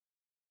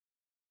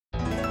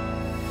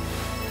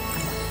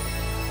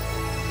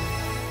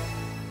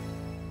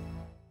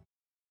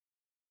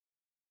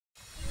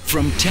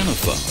From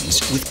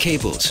telephones with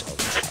cables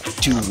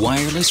to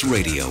wireless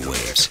radio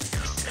waves,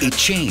 it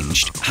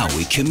changed how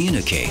we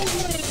communicate.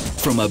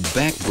 From a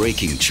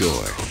back-breaking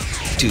chore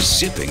to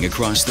zipping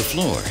across the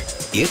floor,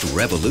 it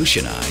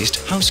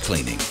revolutionized house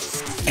cleaning.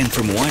 And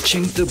from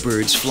watching the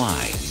birds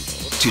fly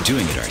to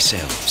doing it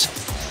ourselves,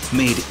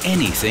 made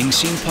anything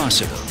seem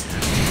possible.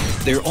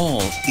 They're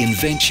all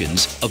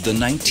inventions of the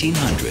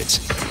 1900s,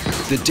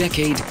 the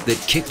decade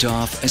that kicked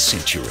off a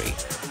century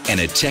and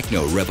a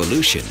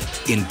techno-revolution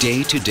in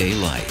day-to-day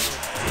life.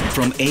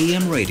 From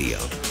AM radio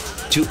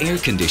to air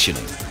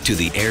conditioning to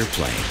the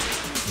airplane,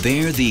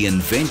 they're the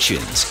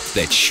inventions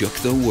that shook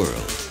the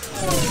world.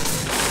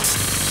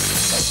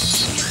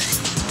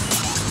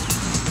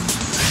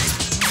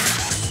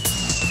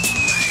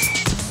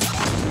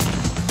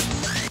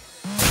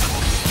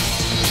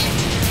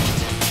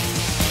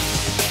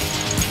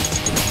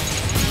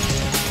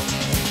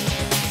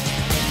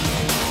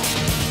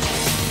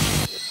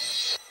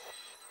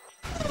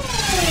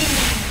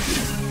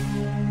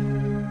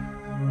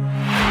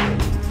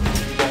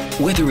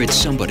 Whether it's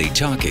somebody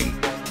talking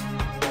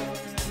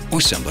or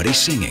somebody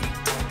singing,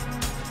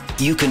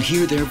 you can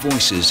hear their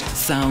voices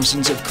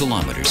thousands of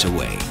kilometers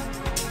away,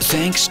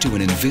 thanks to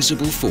an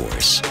invisible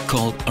force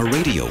called a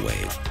radio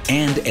wave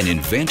and an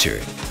inventor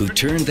who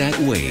turned that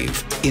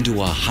wave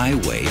into a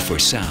highway for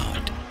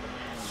sound.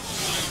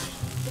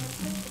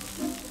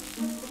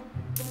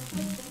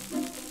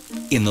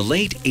 In the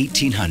late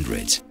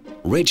 1800s,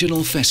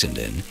 Reginald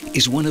Fessenden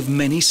is one of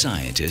many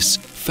scientists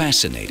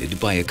fascinated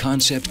by a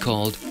concept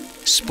called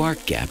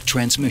spark gap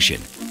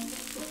transmission.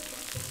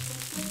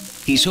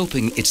 He's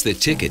hoping it's the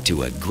ticket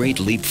to a great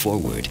leap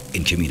forward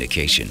in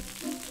communication.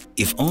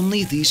 If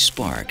only these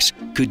sparks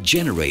could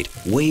generate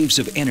waves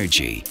of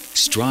energy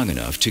strong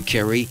enough to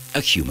carry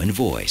a human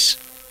voice.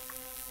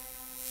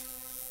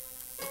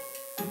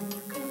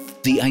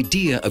 The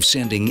idea of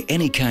sending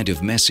any kind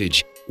of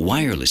message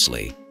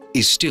wirelessly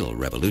is still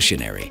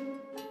revolutionary.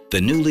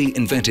 The newly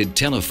invented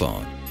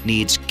telephone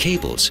needs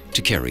cables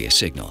to carry a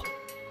signal.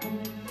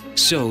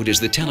 So does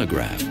the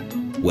telegraph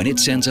when it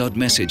sends out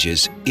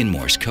messages in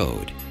Morse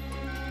code.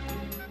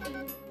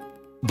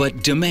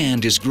 But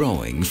demand is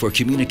growing for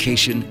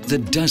communication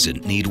that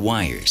doesn't need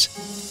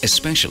wires,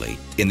 especially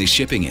in the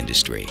shipping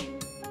industry.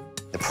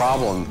 The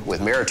problem with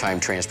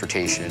maritime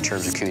transportation in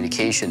terms of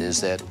communication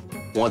is that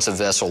once a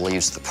vessel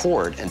leaves the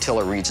port,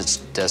 until it reaches its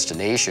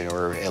destination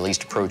or at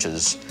least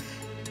approaches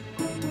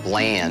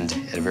land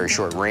at a very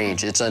short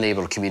range, it's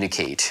unable to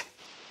communicate.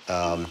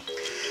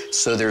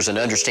 So there's an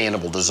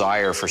understandable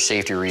desire for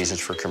safety reasons,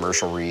 for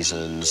commercial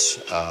reasons,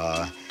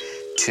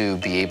 to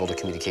be able to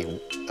communicate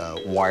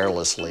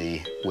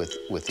wirelessly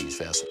with these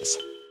vessels.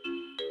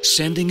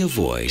 Sending a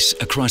voice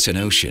across an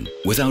ocean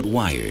without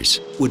wires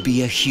would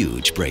be a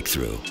huge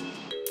breakthrough.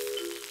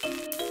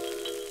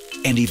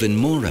 And even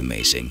more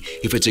amazing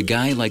if it's a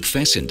guy like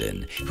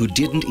Fessenden who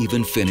didn't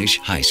even finish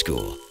high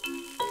school.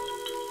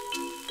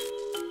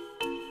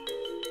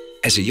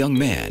 As a young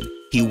man,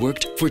 he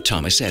worked for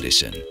Thomas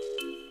Edison,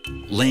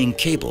 laying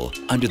cable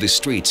under the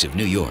streets of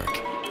New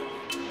York.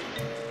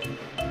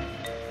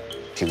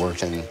 He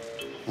worked in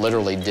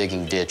literally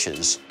digging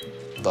ditches,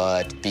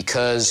 but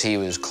because he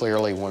was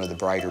clearly one of the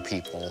brighter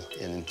people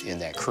in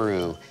that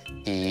crew,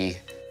 he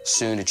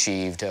soon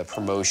achieved a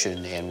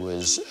promotion and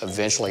was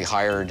eventually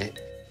hired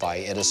by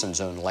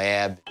Edison's own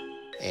lab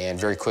and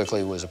very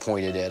quickly was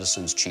appointed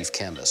Edison's chief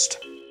chemist.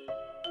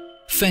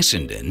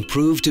 Fessenden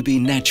proved to be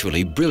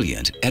naturally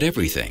brilliant at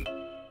everything,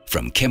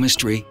 from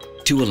chemistry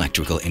to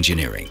electrical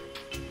engineering.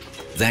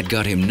 That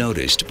got him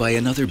noticed by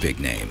another big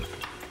name,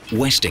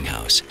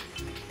 Westinghouse,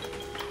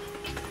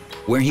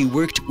 where he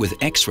worked with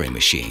X-ray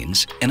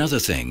machines and other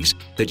things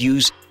that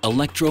use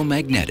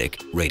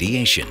electromagnetic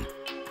radiation.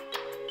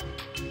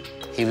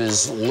 He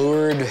was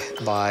lured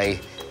by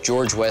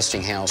George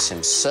Westinghouse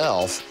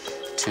himself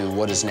to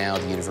what is now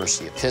the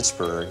University of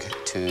Pittsburgh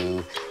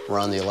to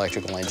run the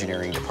electrical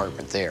engineering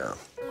department there.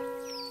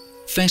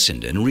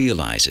 Fessenden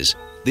realizes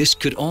this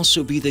could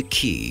also be the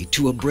key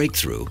to a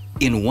breakthrough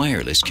in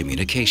wireless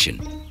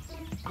communication,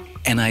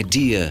 an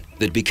idea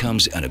that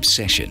becomes an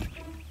obsession.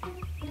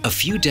 A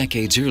few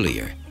decades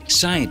earlier,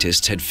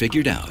 scientists had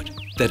figured out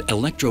that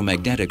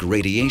electromagnetic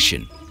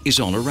radiation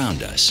is all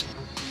around us.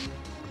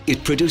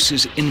 It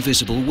produces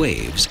invisible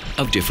waves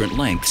of different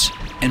lengths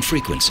and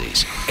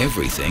frequencies,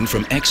 everything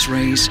from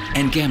X-rays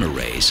and gamma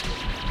rays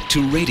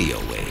to radio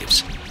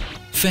waves.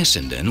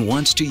 Fessenden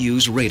wants to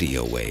use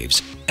radio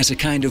waves as a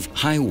kind of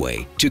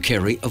highway to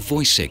carry a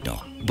voice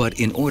signal. But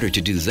in order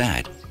to do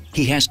that,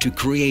 he has to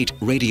create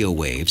radio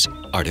waves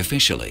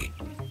artificially.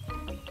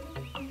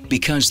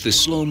 Because the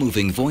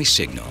slow-moving voice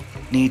signal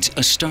needs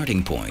a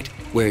starting point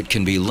where it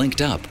can be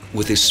linked up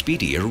with a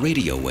speedier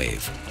radio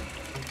wave.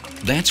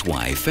 That's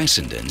why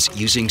Fessenden's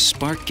using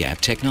spark gap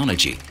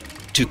technology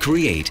to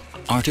create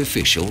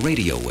artificial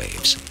radio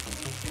waves.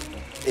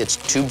 It's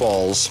two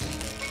balls,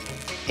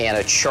 and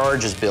a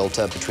charge is built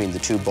up between the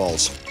two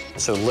balls.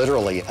 So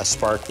literally, a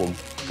spark will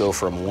go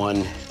from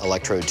one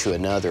electrode to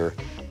another,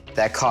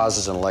 That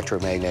causes an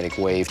electromagnetic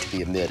wave to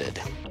be emitted.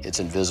 It's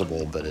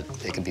invisible, but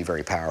it can be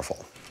very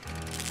powerful.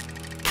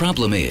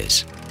 Problem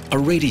is, a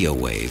radio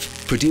wave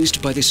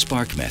produced by the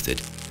spark method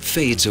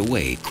fades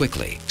away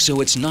quickly,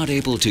 so it's not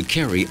able to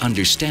carry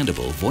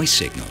understandable voice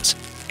signals,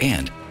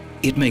 and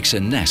it makes a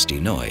nasty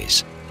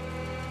noise.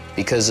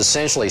 Because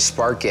essentially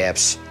spark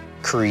gaps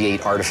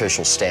create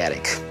artificial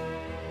static.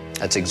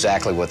 That's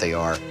exactly what they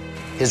are.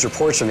 His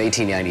reports from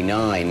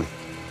 1899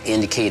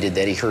 indicated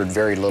that he heard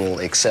very little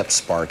except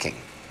sparking.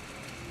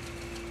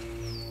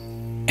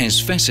 As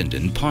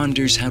Fessenden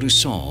ponders how to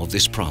solve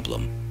this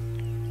problem,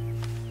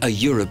 a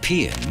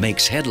European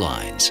makes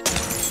headlines.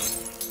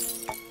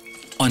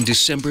 On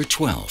December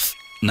 12,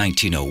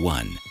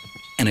 1901,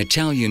 an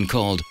Italian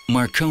called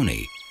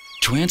Marconi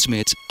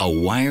transmits a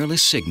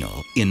wireless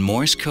signal in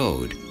Morse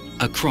code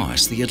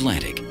across the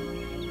Atlantic.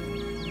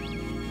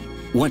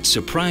 What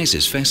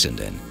surprises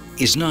Fessenden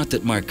is not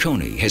that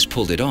Marconi has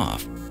pulled it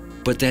off,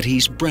 but that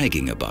he's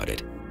bragging about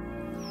it.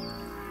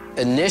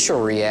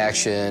 Initial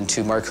reaction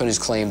to Marconi's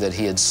claim that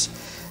he had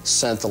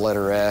sent the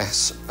letter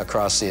S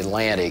across the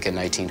Atlantic in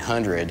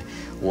 1900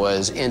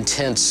 was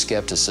intense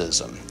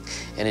skepticism.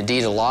 And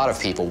indeed, a lot of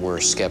people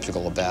were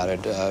skeptical about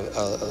it.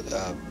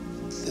 The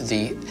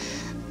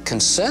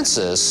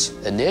consensus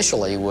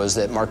initially was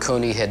that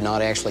Marconi had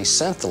not actually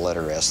sent the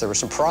letter S. There were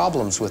some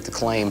problems with the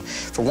claim.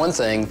 For one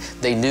thing,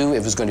 they knew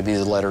it was going to be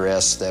the letter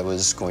S that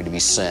was going to be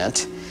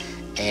sent.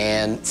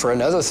 And for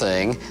another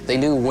thing, they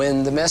knew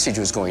when the message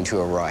was going to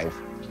arrive.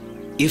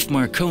 If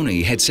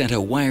Marconi had sent a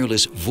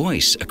wireless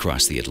voice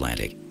across the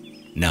Atlantic,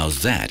 now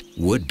that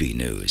would be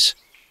news.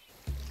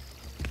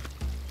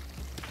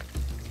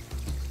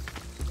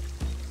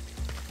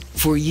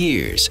 For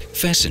years,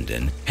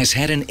 Fessenden has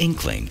had an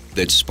inkling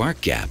that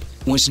spark gap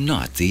was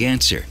not the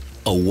answer.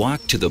 A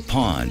walk to the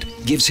pond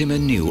gives him a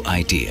new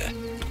idea.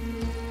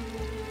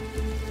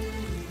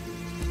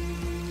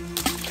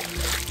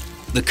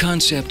 The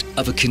concept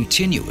of a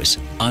continuous,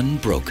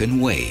 unbroken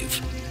wave.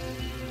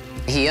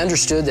 He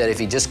understood that if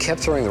he just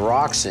kept throwing the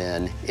rocks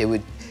in, it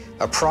would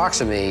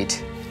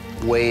approximate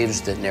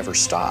waves that never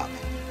stop.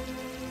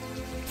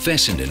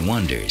 Fessenden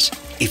wonders,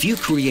 if you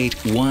create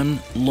one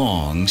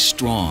long,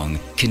 strong,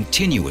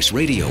 continuous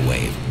radio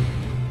wave,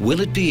 will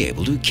it be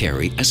able to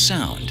carry a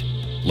sound,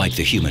 like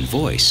the human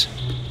voice,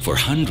 for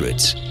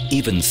hundreds,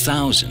 even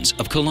thousands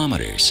of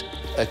kilometers?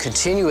 A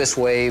continuous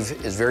wave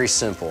is very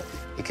simple.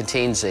 It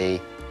contains a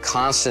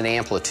constant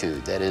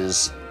amplitude, that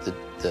is,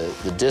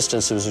 the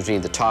distances between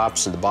the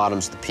tops and the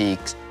bottoms of the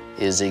peaks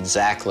is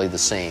exactly the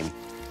same.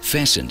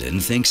 Fessenden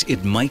thinks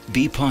it might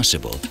be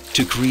possible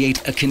to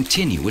create a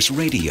continuous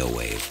radio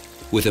wave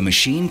with a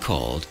machine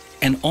called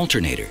an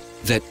alternator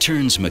that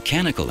turns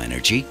mechanical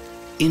energy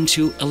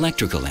into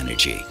electrical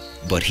energy.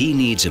 But he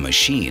needs a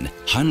machine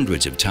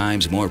hundreds of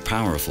times more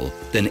powerful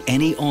than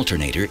any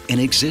alternator in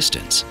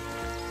existence.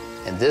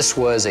 And this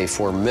was a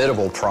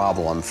formidable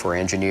problem for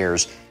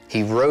engineers.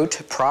 He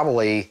wrote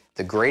probably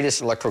the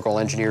greatest electrical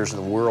engineers in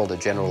the world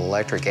at General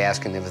Electric,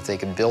 asking them if they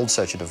could build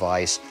such a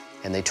device,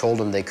 and they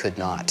told him they could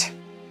not,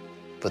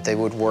 but they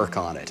would work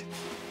on it.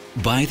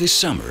 By the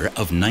summer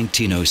of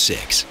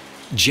 1906,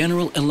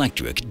 General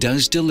Electric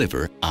does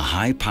deliver a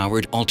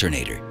high-powered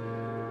alternator.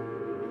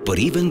 But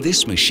even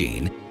this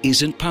machine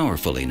isn't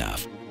powerful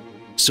enough.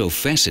 So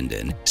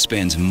Fessenden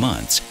spends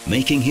months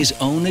making his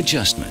own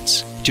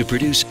adjustments to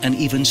produce an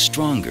even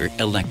stronger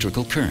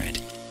electrical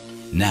current.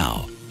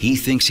 Now, he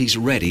thinks he's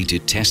ready to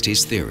test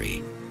his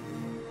theory.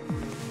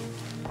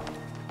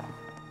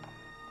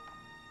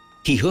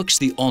 He hooks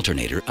the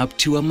alternator up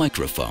to a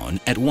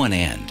microphone at one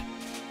end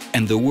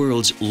and the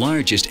world's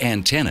largest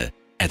antenna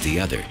at the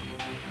other.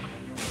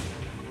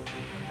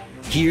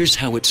 Here's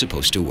how it's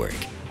supposed to work.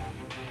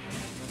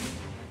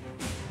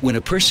 When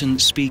a person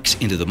speaks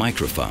into the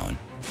microphone,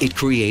 it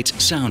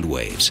creates sound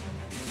waves.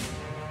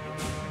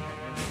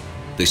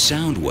 The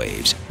sound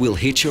waves will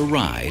hitch a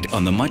ride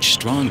on the much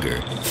stronger,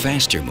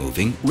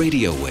 faster-moving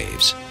radio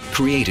waves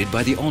created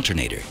by the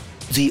alternator.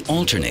 The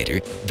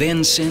alternator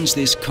then sends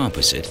this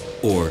composite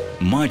or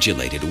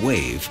modulated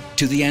wave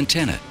to the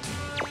antenna,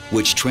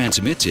 which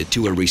transmits it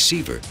to a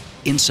receiver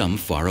in some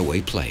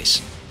faraway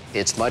place.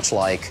 It's much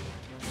like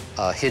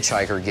a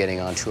hitchhiker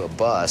getting onto a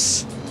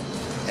bus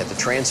at the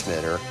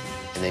transmitter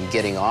and then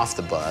getting off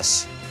the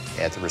bus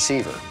at the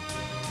receiver.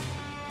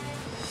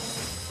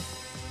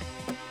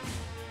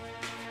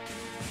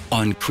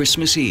 On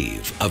Christmas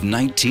Eve of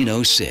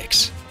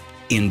 1906,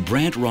 in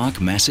Brant Rock,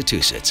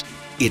 Massachusetts,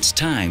 it's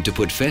time to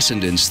put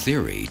Fessenden's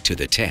theory to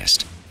the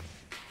test.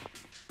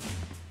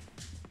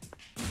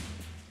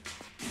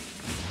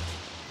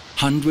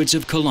 Hundreds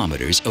of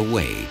kilometers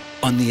away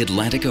on the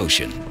Atlantic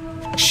Ocean,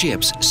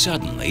 ships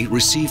suddenly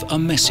receive a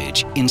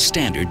message in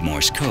standard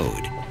Morse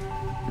code.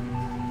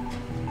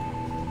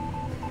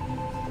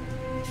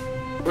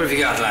 What have you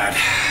got, lad?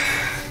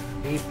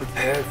 Be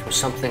prepared for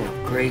something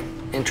of great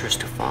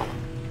interest to follow.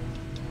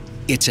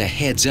 It's a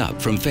heads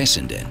up from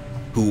Fessenden,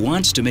 who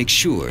wants to make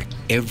sure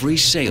every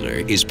sailor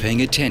is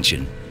paying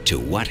attention to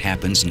what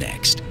happens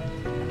next.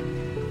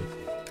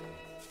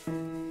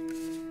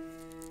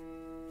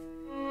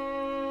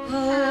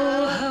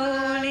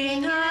 Oh, holy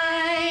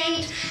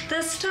night,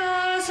 the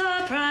stars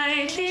are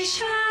brightly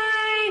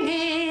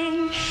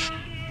shining.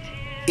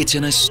 It's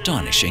an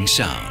astonishing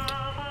sound.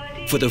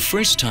 For the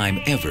first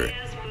time ever,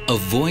 a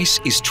voice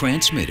is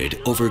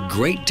transmitted over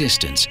great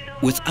distance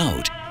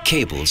without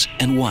cables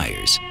and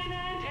wires.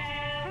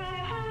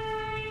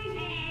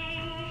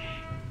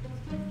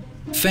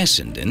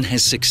 Fessenden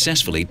has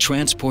successfully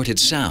transported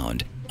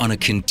sound on a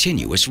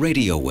continuous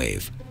radio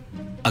wave,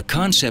 a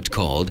concept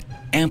called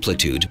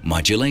amplitude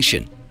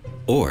modulation,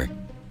 or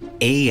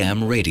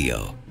AM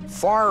radio.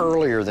 Far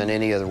earlier than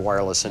any other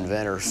wireless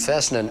inventor,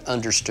 Fessenden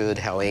understood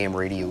how AM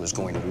radio was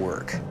going to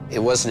work. It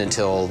wasn't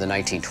until the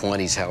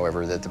 1920s,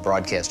 however, that the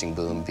broadcasting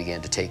boom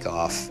began to take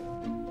off,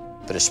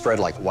 but it spread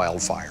like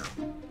wildfire,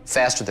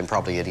 faster than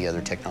probably any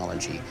other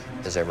technology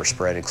has ever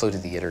spread,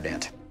 including the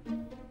internet.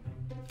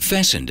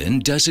 Fessenden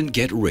doesn't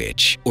get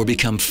rich or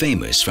become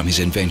famous from his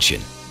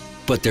invention,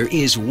 but there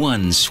is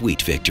one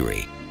sweet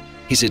victory.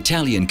 His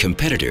Italian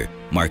competitor,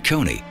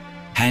 Marconi,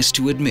 has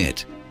to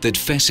admit that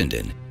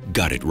Fessenden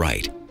got it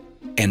right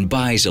and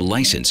buys a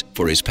license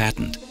for his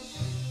patent.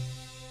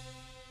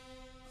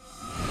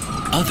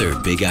 Other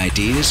big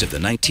ideas of the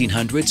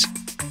 1900s?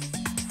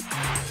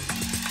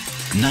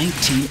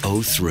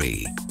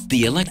 1903,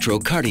 the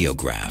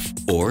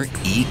electrocardiograph, or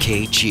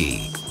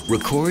EKG,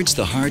 records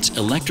the heart's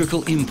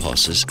electrical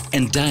impulses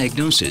and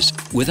diagnoses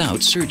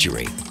without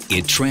surgery.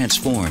 It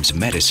transforms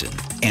medicine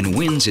and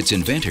wins its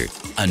inventor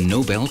a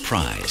Nobel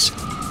Prize.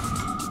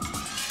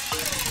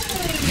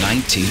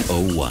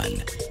 1901,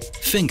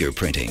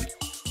 fingerprinting,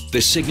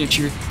 the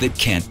signature that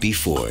can't be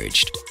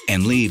forged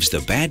and leaves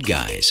the bad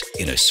guys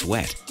in a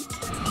sweat.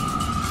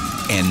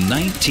 And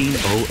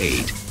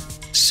 1908,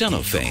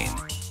 cellophane,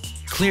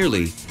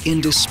 clearly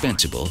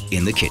indispensable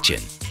in the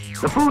kitchen.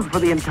 The food for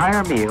the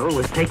entire meal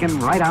was taken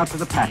right out to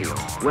the patio,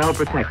 well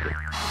protected.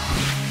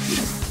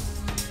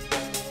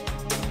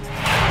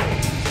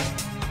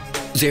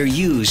 They're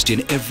used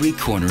in every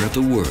corner of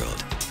the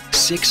world,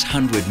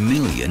 600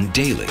 million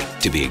daily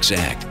to be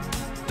exact.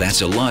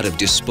 That's a lot of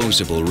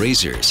disposable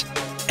razors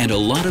and a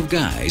lot of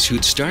guys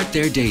who'd start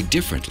their day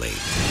differently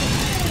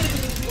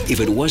if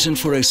it wasn't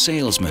for a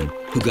salesman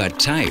who got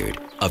tired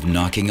of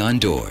knocking on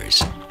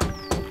doors.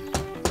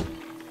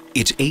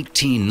 It's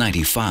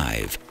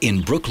 1895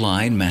 in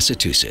Brookline,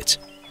 Massachusetts.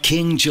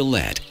 King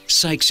Gillette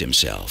psychs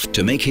himself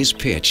to make his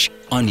pitch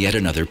on yet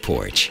another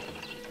porch.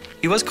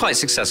 He was quite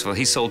successful.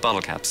 He sold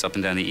bottle caps up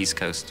and down the East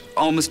Coast.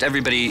 Almost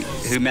everybody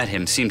who met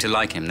him seemed to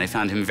like him. They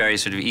found him very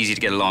sort of easy to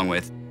get along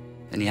with,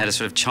 and he had a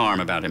sort of charm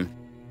about him.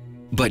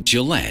 But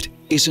Gillette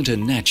isn't a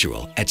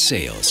natural at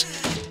sales.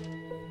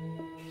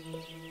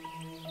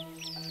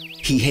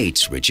 He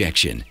hates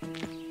rejection,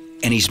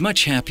 and he's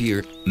much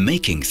happier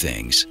making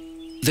things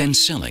than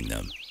selling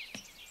them.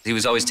 He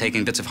was always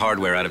taking bits of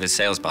hardware out of his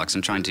sales box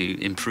and trying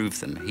to improve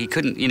them. He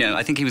couldn't, you know,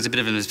 I think he was a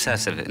bit of an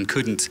obsessive and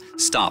couldn't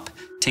stop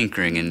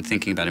tinkering and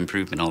thinking about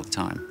improvement all the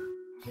time.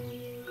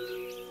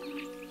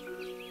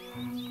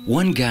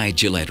 One guy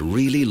Gillette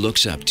really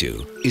looks up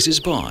to is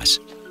his boss,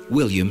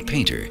 William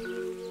Painter,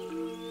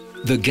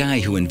 the guy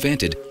who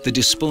invented the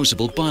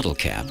disposable bottle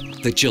cap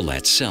that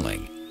Gillette's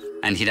selling.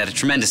 And he'd had a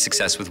tremendous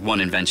success with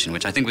one invention,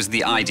 which I think was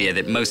the idea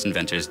that most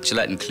inventors,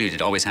 Gillette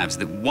included, always have, is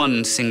that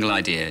one single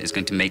idea is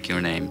going to make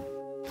your name.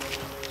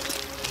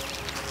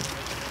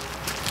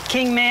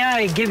 King, may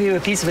I give you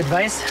a piece of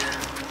advice?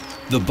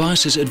 The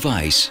boss's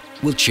advice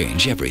will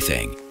change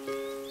everything.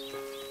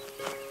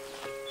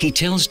 He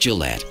tells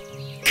Gillette,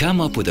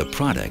 come up with a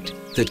product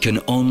that can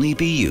only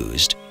be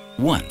used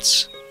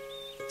once.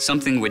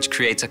 Something which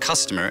creates a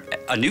customer,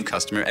 a new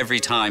customer, every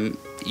time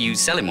you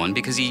sell him one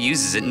because he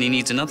uses it and he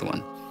needs another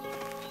one.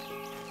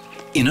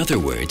 In other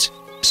words,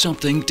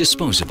 something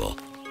disposable.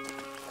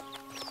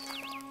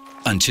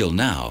 Until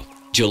now,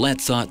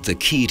 Gillette thought the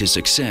key to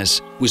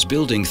success was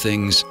building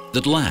things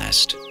that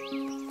last.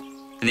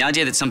 And the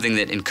idea that something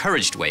that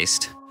encouraged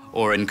waste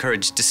or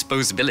encouraged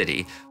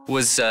disposability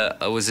was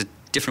a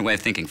different way of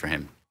thinking for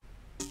him.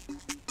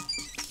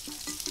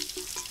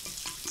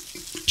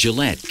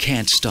 Gillette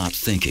can't stop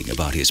thinking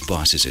about his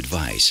boss's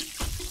advice.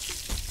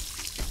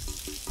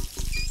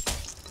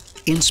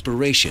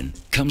 Inspiration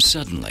comes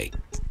suddenly,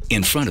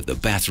 in front of the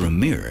bathroom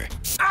mirror,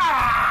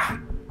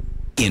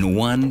 in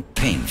one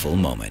painful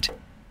moment.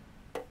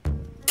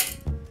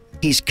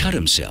 He's cut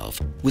himself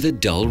with a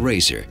dull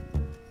razor.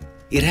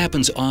 It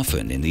happens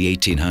often in the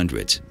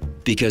 1800s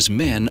because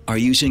men are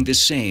using the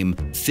same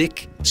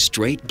thick,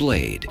 straight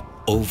blade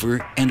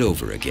over and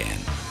over again.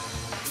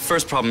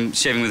 First problem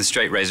shaving with a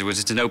straight razor was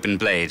it's an open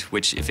blade,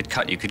 which if it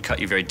cut you, could cut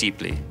you very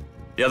deeply.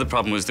 The other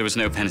problem was there was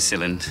no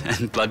penicillin,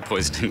 and blood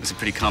poisoning was a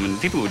pretty common.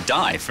 People would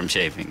die from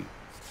shaving.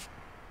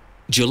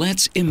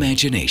 Gillette's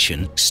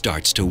imagination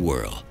starts to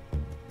whirl.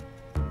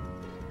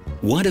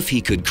 What if he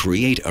could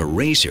create a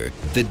razor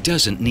that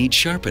doesn't need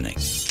sharpening?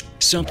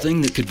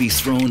 Something that could be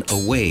thrown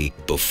away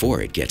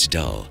before it gets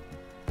dull,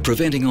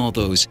 preventing all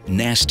those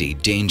nasty,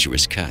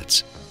 dangerous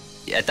cuts.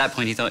 At that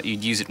point, he thought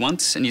you'd use it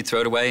once and you'd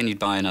throw it away and you'd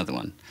buy another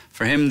one.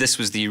 For him, this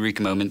was the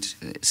eureka moment,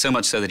 so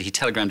much so that he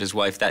telegrammed his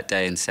wife that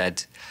day and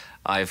said,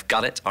 I've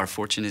got it, our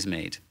fortune is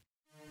made.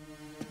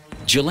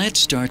 Gillette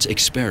starts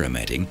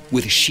experimenting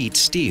with sheet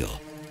steel,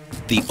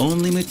 the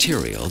only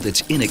material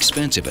that's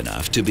inexpensive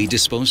enough to be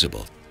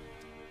disposable.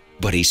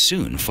 But he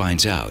soon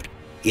finds out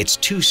it's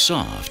too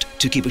soft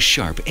to keep a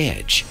sharp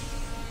edge.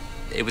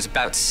 It was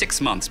about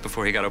 6 months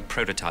before he got a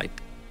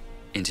prototype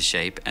into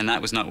shape, and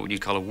that was not what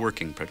you'd call a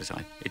working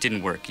prototype. It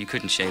didn't work. You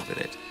couldn't shave with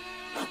it.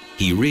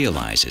 He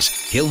realizes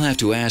he'll have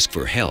to ask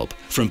for help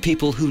from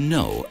people who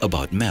know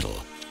about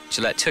metal.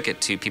 Gillette took it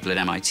to people at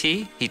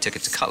MIT, he took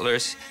it to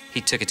cutlers,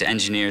 he took it to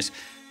engineers.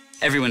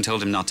 Everyone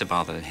told him not to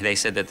bother. They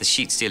said that the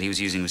sheet steel he was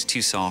using was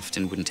too soft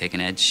and wouldn't take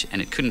an edge,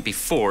 and it couldn't be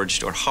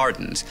forged or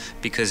hardened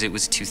because it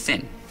was too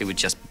thin. It would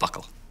just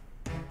buckle.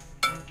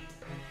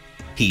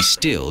 He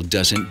still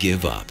doesn't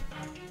give up,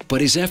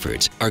 but his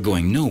efforts are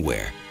going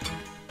nowhere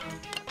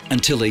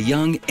until a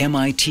young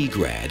MIT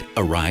grad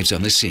arrives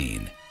on the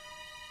scene.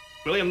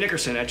 William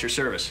Nickerson at your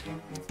service.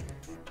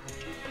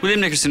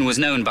 William Nickerson was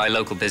known by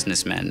local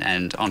businessmen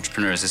and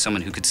entrepreneurs as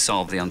someone who could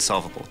solve the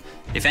unsolvable.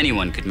 If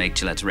anyone could make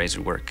Gillette's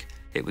razor work,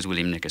 it was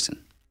William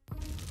Nickerson.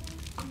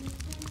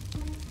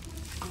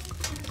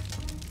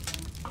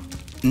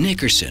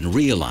 Nickerson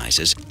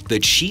realizes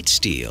that sheet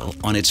steel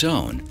on its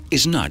own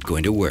is not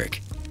going to work.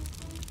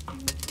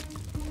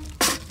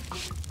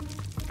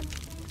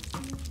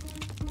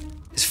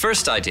 His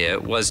first idea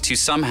was to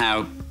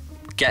somehow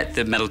get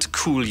the metal to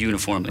cool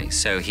uniformly,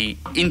 so he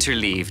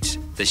interleaved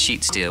the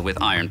sheet steel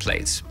with iron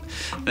plates.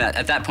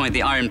 At that point,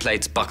 the iron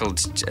plates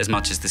buckled as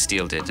much as the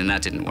steel did, and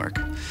that didn't work.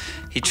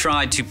 He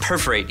tried to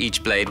perforate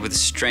each blade with a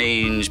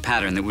strange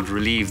pattern that would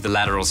relieve the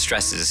lateral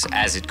stresses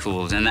as it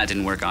cooled, and that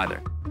didn't work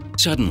either.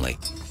 Suddenly,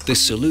 the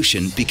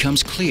solution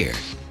becomes clear.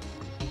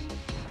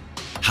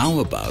 How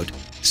about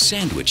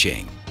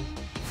sandwiching?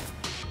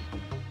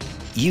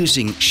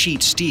 Using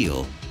sheet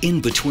steel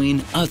in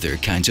between other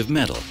kinds of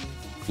metal,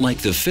 like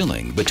the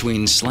filling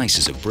between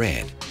slices of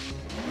bread.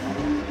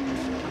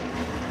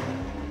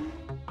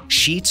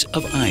 Sheets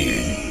of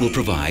iron will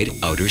provide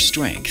outer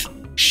strength.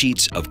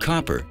 Sheets of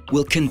copper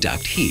will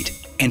conduct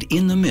heat, and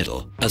in the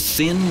middle, a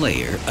thin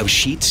layer of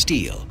sheet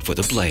steel for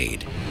the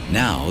blade.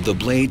 Now the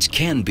blades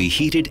can be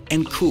heated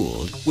and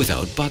cooled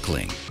without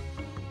buckling.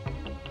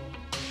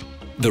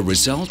 The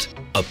result?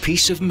 A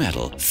piece of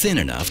metal thin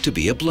enough to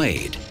be a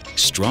blade,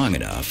 strong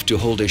enough to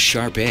hold a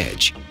sharp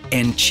edge,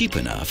 and cheap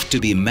enough to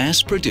be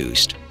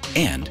mass-produced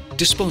and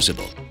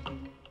disposable.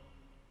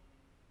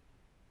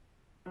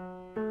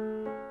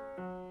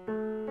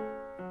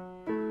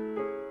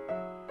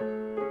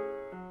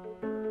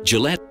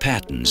 Gillette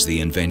patents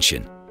the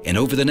invention, and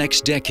over the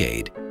next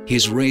decade,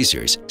 his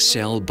razors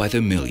sell by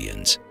the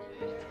millions.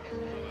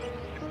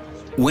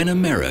 When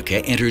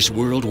America enters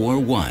World War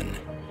I,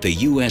 the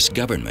U.S.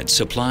 government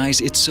supplies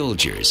its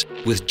soldiers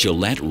with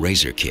Gillette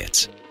razor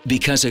kits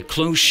because a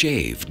close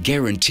shave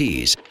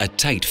guarantees a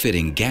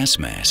tight-fitting gas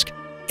mask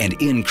and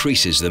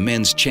increases the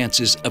men's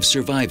chances of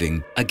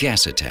surviving a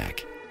gas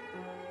attack.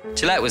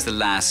 Gillette was the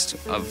last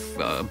of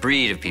a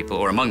breed of people,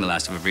 or among the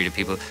last of a breed of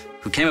people,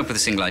 who came up with a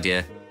single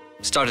idea,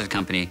 started a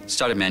company,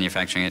 started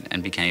manufacturing it,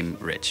 and became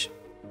rich.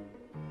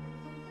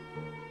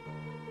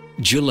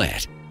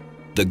 Gillette,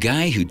 the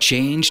guy who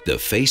changed the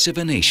face of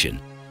a nation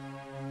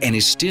and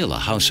is still a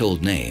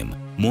household name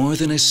more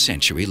than a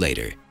century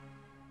later.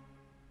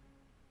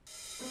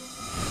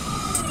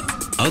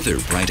 Other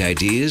bright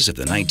ideas of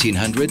the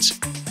 1900s?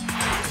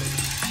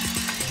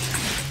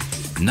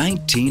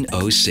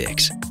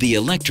 1906, the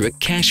electric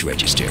cash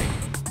register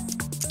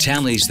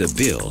tallies the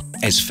bill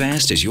as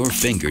fast as your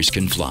fingers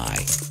can fly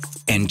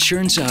and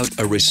churns out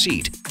a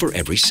receipt for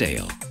every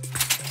sale.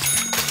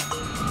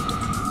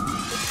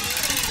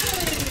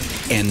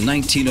 And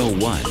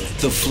 1901,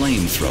 the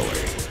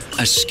flamethrower,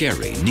 a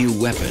scary new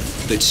weapon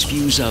that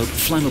spews out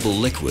flammable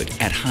liquid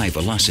at high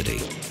velocity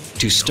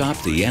to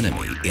stop the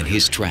enemy in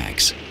his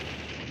tracks.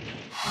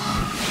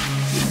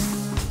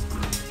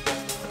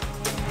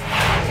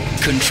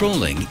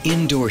 Controlling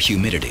indoor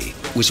humidity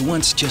was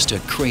once just a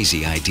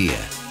crazy idea,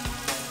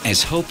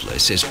 as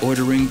hopeless as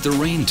ordering the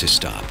rain to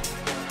stop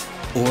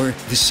or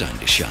the sun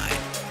to shine.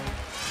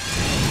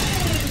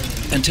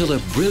 Until a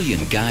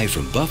brilliant guy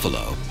from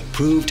Buffalo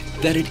proved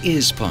that it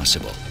is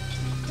possible,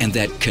 and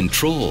that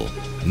control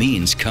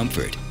means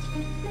comfort.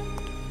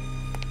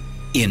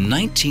 In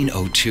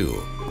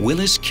 1902,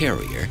 Willis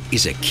Carrier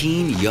is a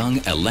keen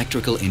young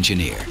electrical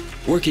engineer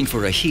working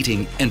for a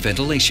heating and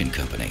ventilation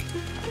company.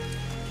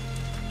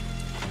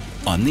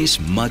 On this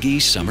muggy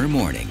summer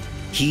morning,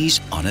 he's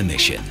on a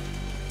mission.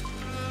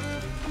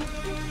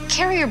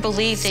 Carrier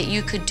believed that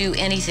you could do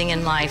anything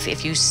in life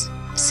if you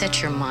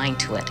set your mind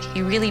to it.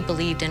 He really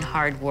believed in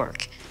hard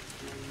work.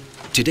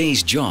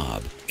 Today's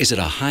job is at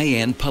a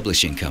high-end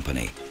publishing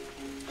company.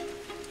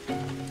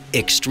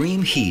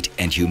 Extreme heat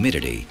and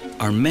humidity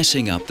are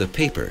messing up the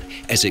paper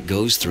as it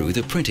goes through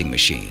the printing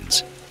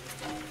machines.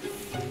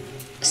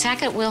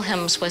 Sackett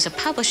Wilhelms was a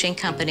publishing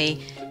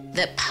company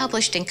that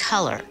published in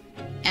color,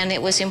 and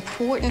it was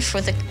important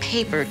for the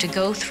paper to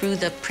go through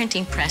the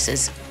printing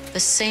presses the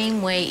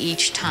same way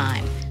each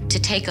time to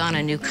take on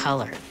a new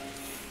color.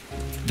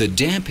 The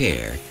damp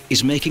air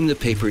is making the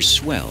paper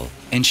swell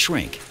and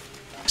shrink,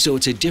 so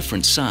it's a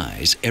different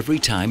size every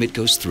time it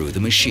goes through the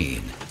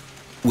machine,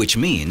 which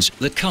means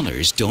the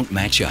colors don't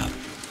match up.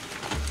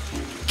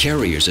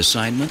 Carrier's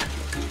assignment?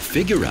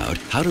 Figure out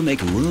how to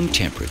make room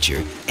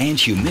temperature and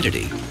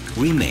humidity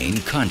remain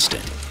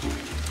constant.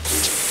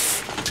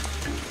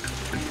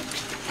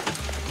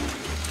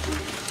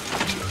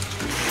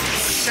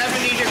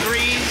 70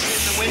 degrees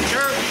in the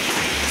winter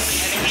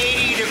and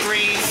 80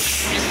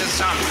 degrees in the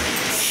summer.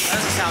 That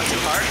doesn't sound too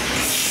hard.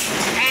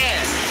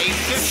 And a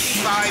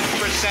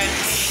 55%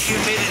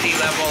 humidity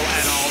level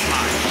at all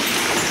times.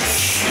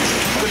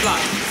 Good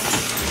luck.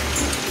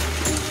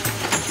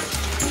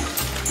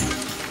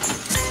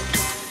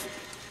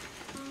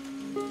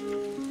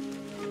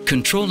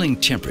 Controlling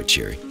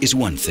temperature is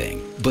one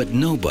thing, but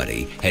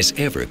nobody has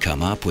ever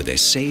come up with a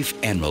safe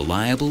and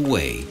reliable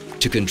way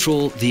to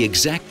control the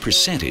exact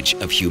percentage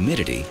of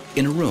humidity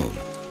in a room.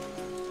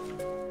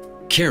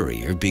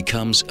 Carrier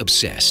becomes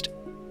obsessed.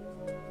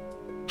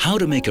 How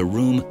to make a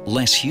room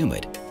less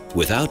humid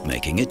without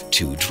making it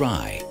too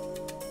dry.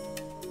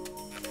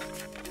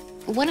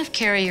 One of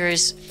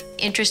Carrier's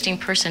interesting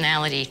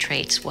personality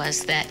traits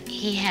was that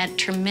he had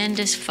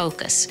tremendous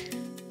focus.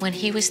 When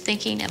he was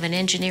thinking of an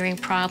engineering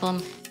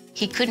problem,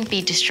 he couldn't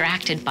be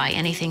distracted by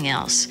anything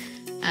else.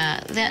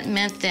 That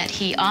meant that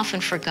he often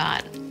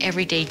forgot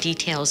everyday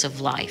details of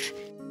life.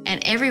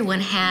 And everyone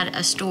had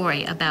a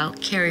story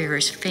about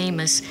Carrier's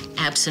famous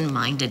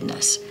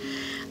absent-mindedness.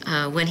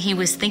 When he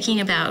was thinking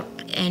about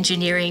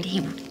engineering,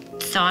 he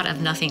thought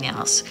of nothing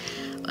else.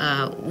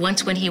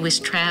 Once when he was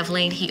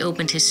traveling, he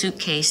opened his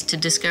suitcase to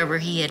discover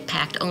he had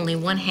packed only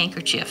one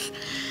handkerchief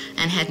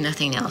and had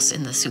nothing else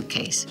in the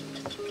suitcase.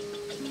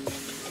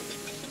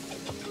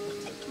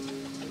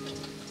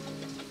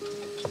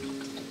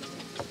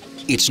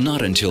 It's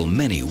not until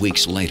many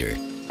weeks later,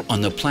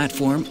 on the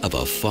platform of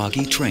a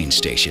foggy train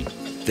station,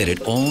 that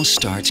it all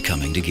starts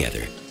coming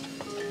together.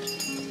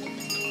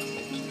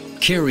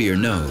 Carrier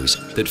knows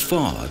that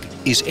fog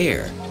is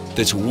air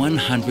that's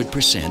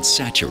 100%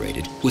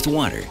 saturated with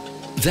water.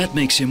 That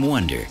makes him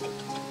wonder,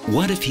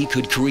 what if he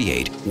could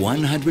create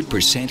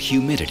 100%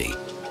 humidity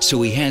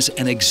so he has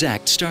an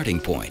exact starting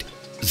point?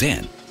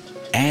 Then,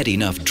 add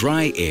enough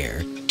dry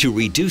air to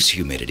reduce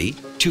humidity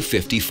to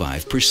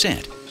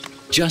 55%.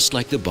 Just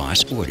like the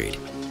boss ordered.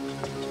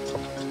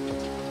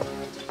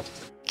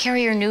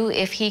 Carrier knew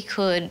if he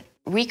could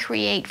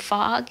recreate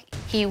fog,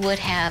 he would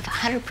have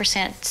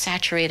 100%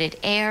 saturated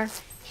air,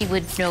 he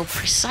would know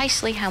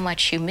precisely how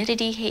much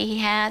humidity he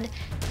had,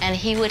 and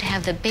he would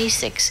have the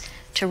basics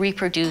to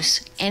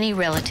reproduce any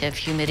relative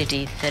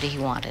humidity that he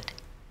wanted.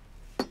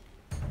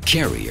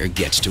 Carrier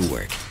gets to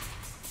work.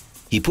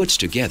 He puts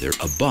together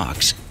a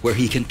box where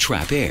he can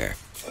trap air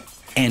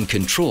and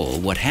control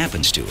what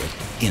happens to it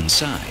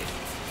inside.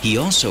 He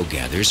also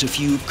gathers a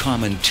few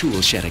common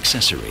tool shed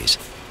accessories,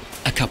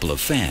 a couple of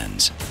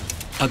fans,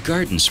 a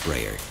garden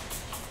sprayer,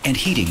 and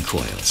heating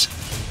coils.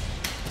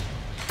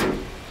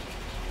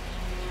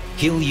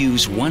 He'll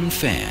use one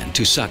fan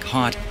to suck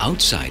hot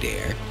outside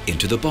air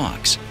into the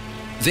box.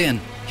 Then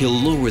he'll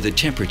lower the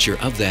temperature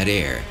of that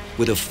air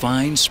with a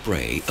fine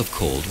spray of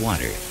cold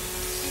water.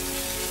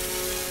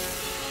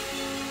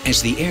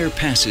 As the air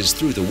passes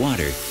through the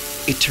water,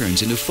 it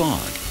turns into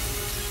fog.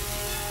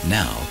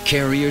 Now,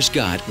 Carrier's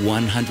got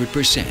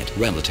 100%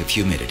 relative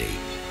humidity.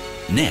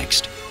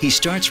 Next, he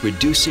starts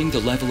reducing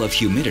the level of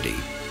humidity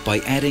by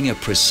adding a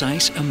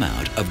precise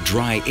amount of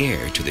dry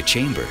air to the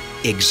chamber,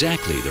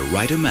 exactly the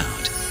right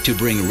amount to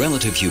bring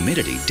relative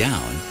humidity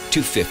down to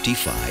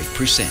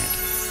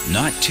 55%.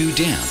 Not too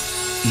damp,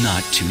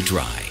 not too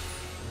dry.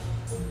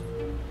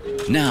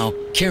 Now,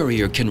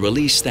 Carrier can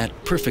release that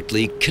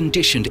perfectly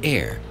conditioned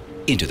air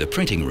into the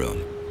printing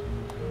room.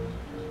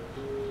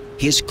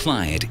 His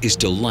client is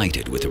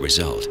delighted with the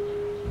result.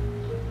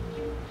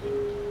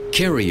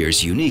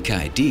 Carrier's unique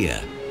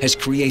idea has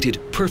created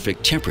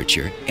perfect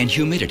temperature and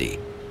humidity,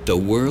 the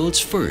world's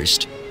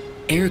first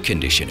air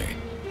conditioner.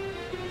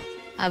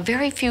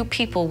 Very few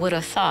people would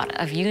have thought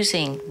of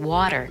using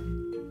water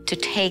to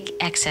take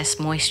excess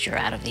moisture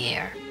out of the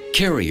air.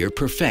 Carrier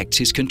perfects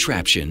his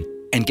contraption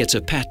and gets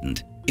a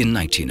patent in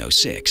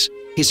 1906.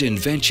 His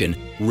invention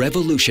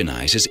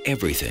revolutionizes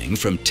everything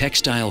from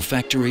textile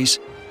factories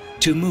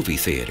to movie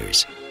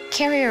theaters.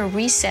 Carrier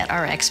reset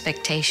our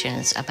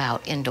expectations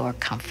about indoor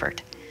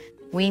comfort.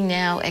 We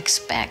now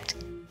expect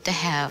to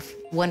have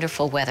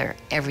wonderful weather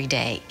every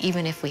day,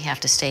 even if we have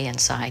to stay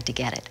inside to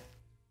get it.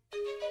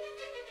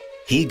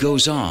 He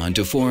goes on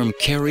to form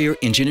Carrier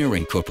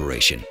Engineering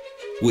Corporation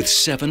with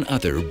 7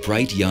 other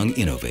bright young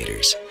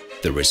innovators.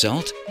 The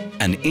result?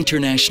 An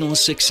international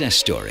success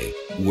story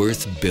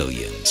worth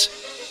billions.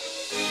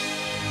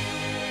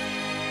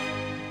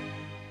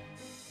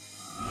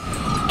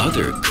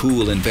 Other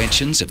cool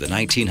inventions of the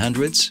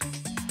 1900s?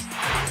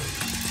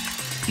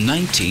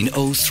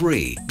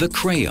 1903, the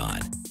crayon,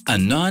 a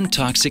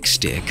non-toxic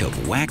stick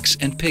of wax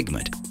and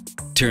pigment,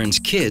 turns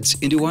kids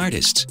into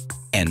artists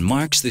and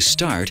marks the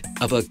start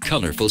of a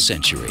colorful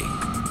century.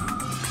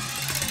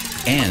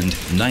 And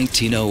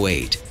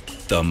 1908,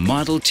 the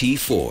Model T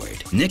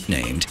Ford,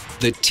 nicknamed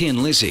the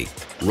Tin Lizzie,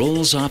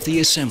 rolls off the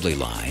assembly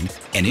line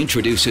and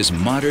introduces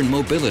modern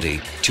mobility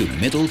to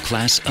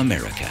middle-class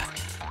America.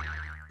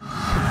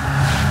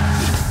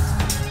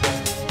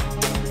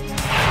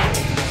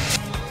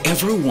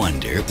 Ever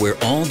wonder where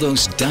all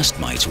those dust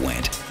mites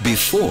went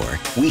before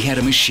we had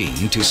a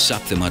machine to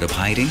suck them out of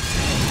hiding?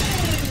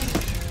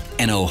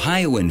 An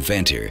Ohio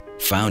inventor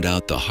found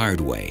out the hard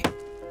way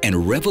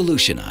and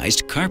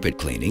revolutionized carpet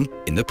cleaning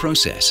in the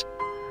process.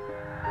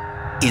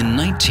 In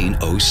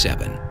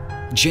 1907,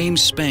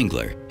 James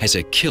Spangler has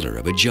a killer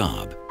of a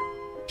job.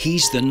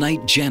 He's the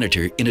night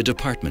janitor in a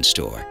department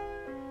store.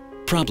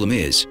 Problem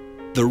is,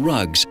 the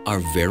rugs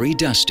are very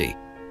dusty,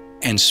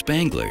 and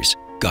Spangler's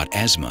got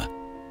asthma.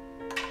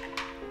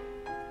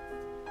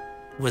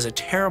 It was a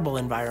terrible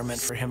environment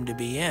for him to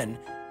be in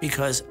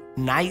because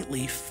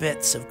nightly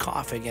fits of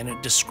coughing, and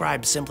it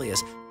described simply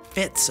as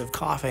fits of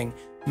coughing,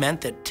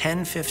 meant that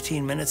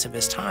 10-15 minutes of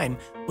his time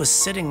was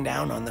sitting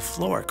down on the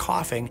floor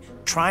coughing,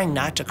 trying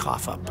not to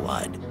cough up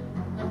blood.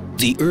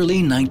 The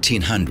early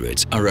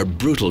 1900s are a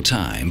brutal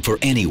time for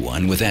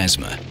anyone with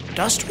asthma.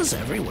 Dust was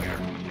everywhere.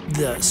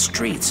 The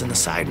streets and the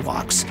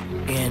sidewalks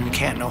in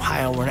Canton,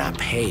 Ohio were not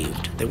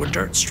paved. They were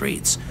dirt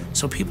streets.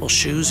 So people's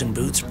shoes and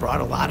boots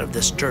brought a lot of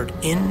this dirt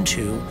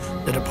into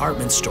the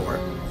department store.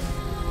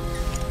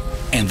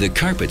 And the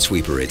carpet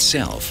sweeper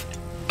itself,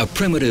 a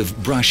primitive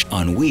brush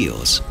on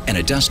wheels and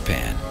a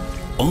dustpan,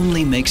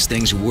 only makes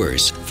things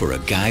worse for a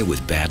guy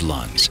with bad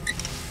lungs.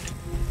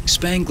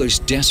 Spangler's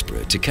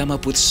desperate to come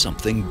up with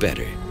something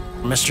better.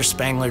 Mr.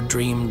 Spangler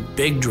dreamed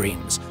big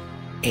dreams,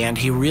 and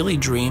he really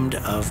dreamed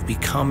of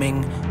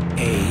becoming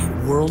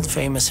a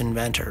world-famous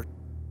inventor.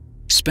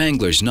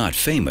 Spangler's not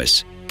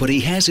famous, but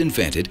he has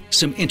invented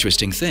some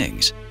interesting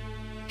things.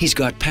 He's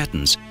got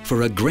patents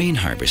for a grain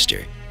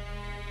harvester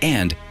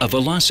and a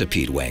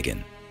velocipede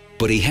wagon,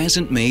 but he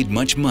hasn't made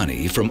much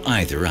money from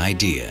either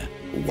idea.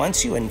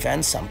 Once you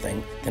invent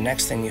something, the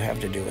next thing you have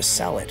to do is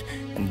sell it.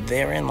 And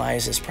therein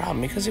lies his problem,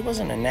 because he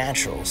wasn't a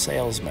natural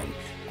salesman.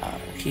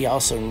 He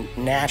also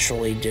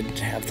naturally didn't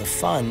have the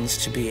funds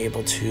to be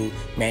able to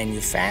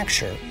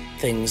manufacture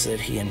things that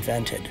he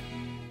invented.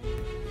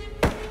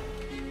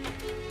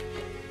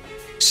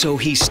 So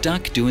he's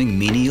stuck doing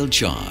menial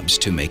jobs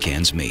to make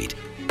ends meet.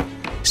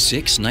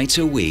 6 nights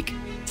a week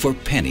for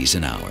pennies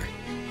an hour.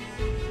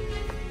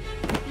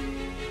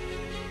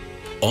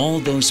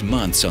 All those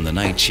months on the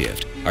night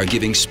shift are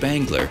giving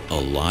Spangler a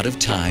lot of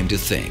time to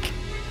think.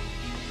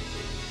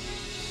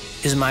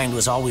 His mind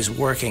was always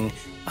working,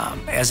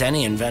 as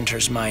any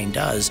inventor's mind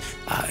does.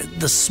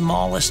 The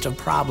smallest of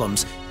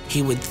problems,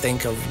 he would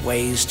think of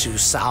ways to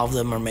solve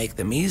them or make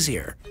them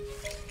easier.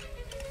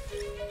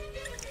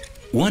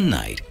 One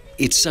night,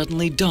 it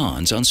suddenly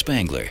dawns on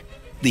Spangler.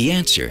 The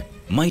answer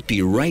might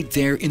be right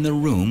there in the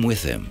room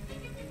with him.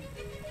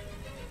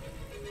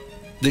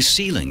 The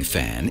ceiling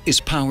fan is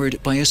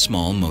powered by a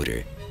small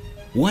motor.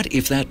 What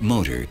if that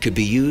motor could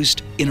be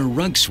used in a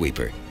rug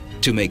sweeper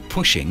to make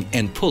pushing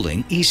and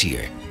pulling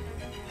easier?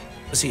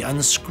 As he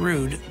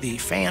unscrewed the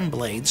fan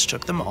blades,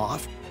 took them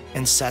off,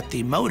 and set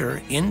the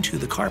motor into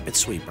the carpet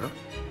sweeper.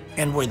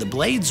 And where the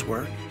blades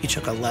were, he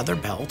took a leather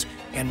belt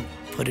and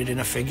put it in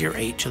a figure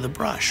 8 to the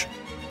brush,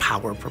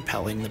 power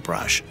propelling the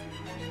brush.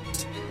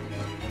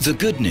 The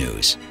good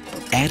news,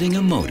 adding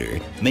a motor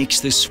makes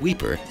the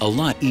sweeper a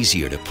lot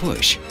easier to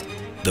push.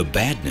 The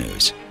bad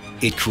news,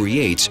 it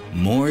creates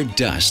more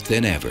dust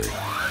than ever.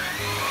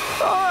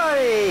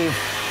 Oi!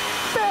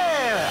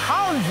 There!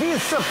 How's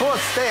this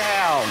supposed to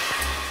help?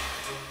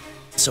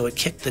 So it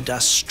kicked the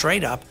dust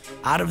straight up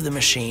out of the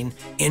machine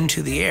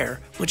into the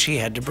air, which he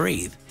had to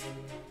breathe.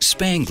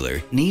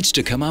 Spangler needs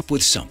to come up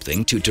with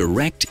something to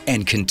direct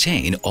and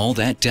contain all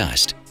that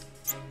dust.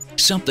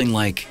 Something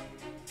like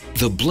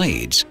the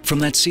blades from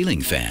that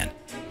ceiling fan.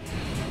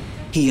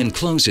 He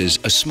encloses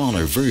a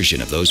smaller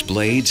version of those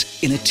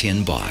blades in a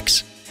tin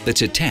box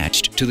that's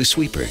attached to the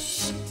sweeper.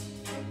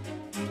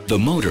 The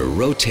motor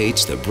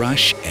rotates the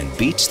brush and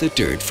beats the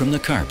dirt from the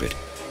carpet,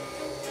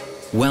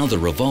 while the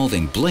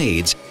revolving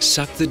blades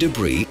suck the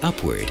debris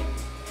upward,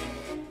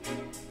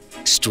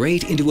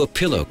 straight into a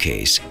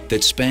pillowcase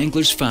that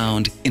Spangler's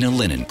found in a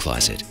linen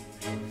closet.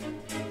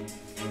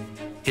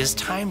 His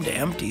time to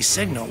empty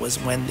signal was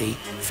when the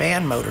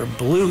fan motor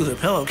blew the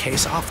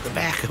pillowcase off the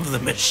back of the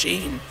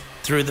machine.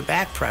 Through the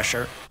back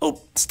pressure,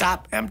 oh,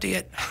 stop, empty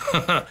it.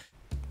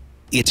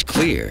 It's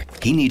clear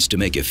he needs to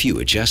make a few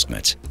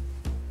adjustments.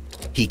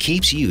 He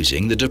keeps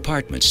using the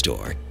department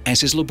store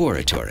as his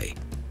laboratory.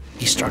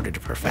 He started to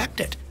perfect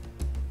it.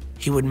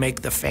 He would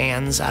make the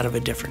fans out of a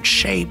different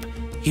shape.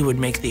 He would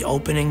make the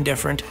opening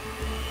different.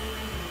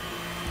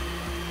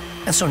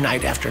 And so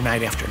night after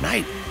night after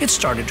night, it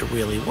started to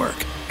really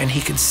work. And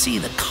he could see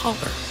the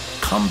color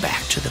come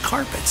back to the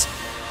carpets.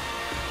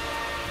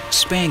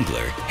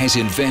 Spangler has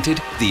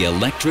invented the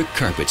electric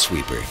carpet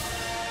sweeper.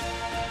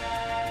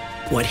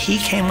 What he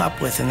came up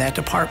with in that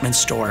department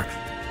store,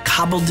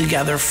 cobbled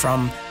together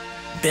from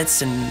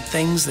bits and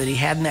things that he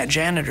had in that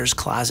janitor's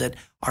closet,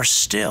 are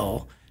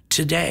still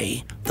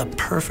today the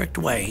perfect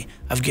way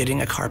of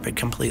getting a carpet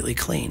completely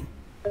clean.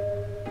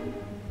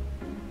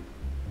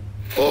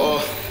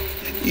 Oh,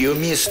 you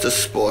missed the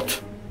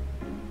spot.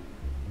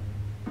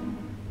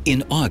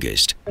 In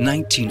August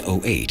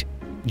 1908,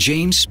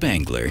 James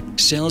Spangler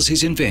sells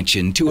his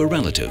invention to a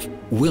relative,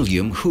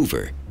 William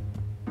Hoover.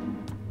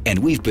 And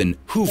we've been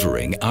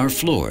hoovering our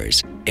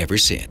floors ever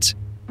since.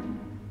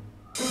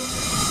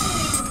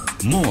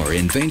 More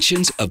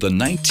inventions of the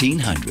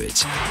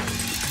 1900s.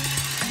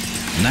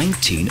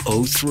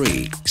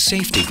 1903,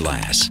 safety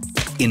glass.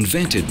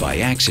 Invented by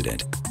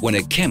accident when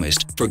a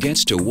chemist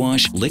forgets to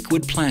wash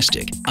liquid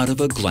plastic out of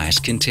a glass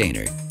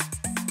container.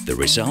 The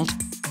result?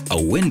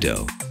 A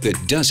window that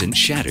doesn't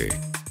shatter.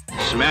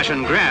 Smash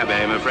and grab,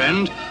 eh, my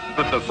friend?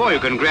 But before you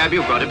can grab,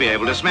 you've got to be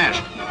able to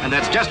smash. And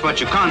that's just what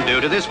you can't do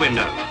to this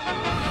window.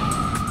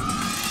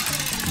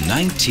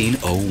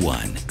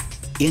 1901.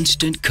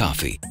 Instant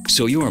coffee,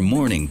 so your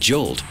morning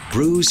jolt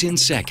brews in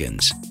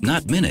seconds,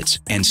 not minutes,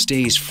 and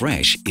stays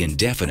fresh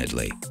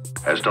indefinitely.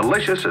 As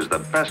delicious as the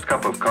best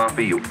cup of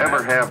coffee you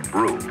ever have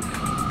brewed.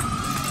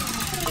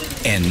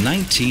 And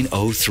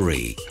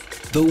 1903,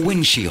 the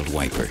windshield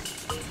wiper.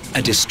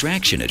 A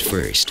distraction at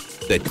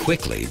first that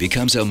quickly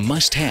becomes a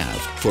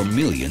must-have for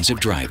millions of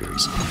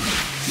drivers.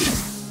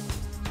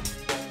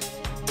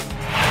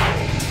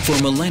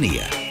 For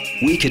millennia,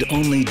 we could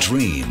only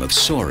dream of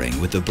soaring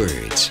with the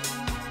birds.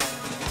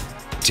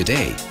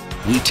 Today,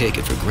 we take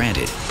it for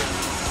granted.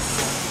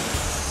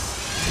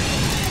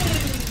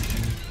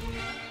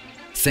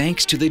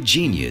 Thanks to the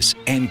genius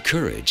and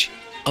courage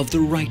of the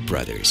Wright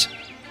Brothers.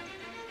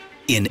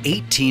 In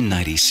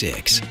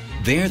 1896,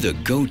 they're the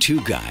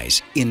go-to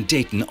guys in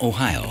Dayton,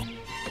 Ohio.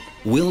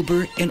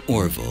 Wilbur and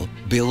Orville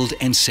build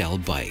and sell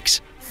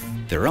bikes.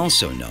 They're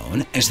also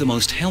known as the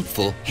most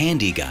helpful,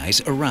 handy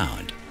guys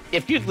around.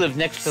 If you'd lived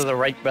next to the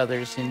Wright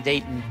Brothers in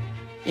Dayton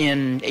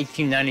in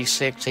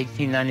 1896,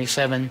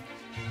 1897,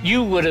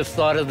 you would have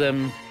thought of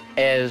them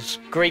as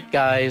great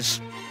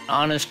guys,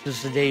 honest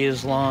as the day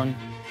is long,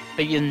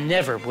 but you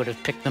never would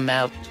have picked them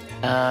out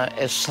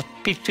as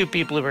two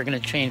people who were going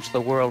to change the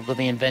world with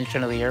the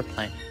invention of the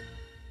airplane.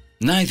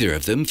 Neither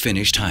of them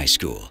finished high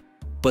school,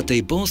 but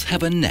they both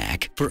have a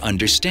knack for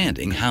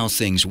understanding how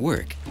things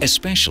work,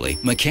 especially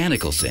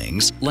mechanical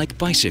things like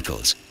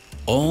bicycles.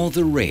 All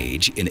the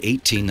rage in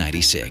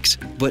 1896,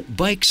 but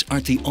bikes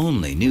aren't the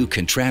only new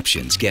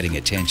contraptions getting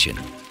attention.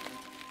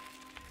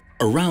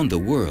 Around the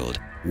world,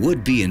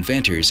 would-be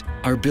inventors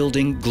are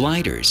building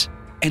gliders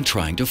and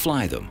trying to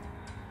fly them.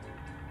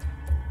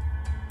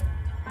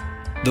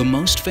 The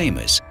most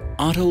famous,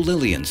 Otto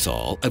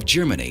Lilienthal of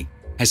Germany,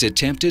 has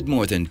attempted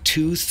more than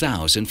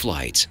 2,000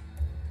 flights.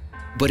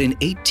 But in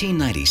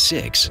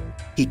 1896,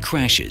 he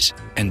crashes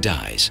and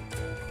dies,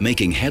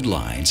 making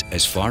headlines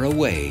as far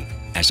away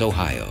as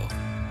Ohio.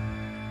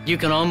 You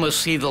can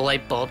almost see the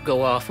light bulb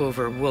go off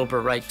over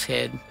Wilbur Wright's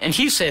head. And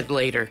he said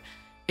later,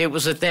 it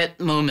was at that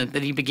moment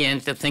that he began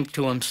to think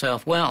to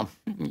himself, well,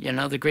 you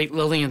know, the great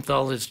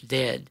Lilienthal is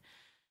dead.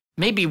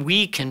 Maybe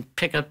we can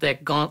pick up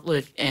that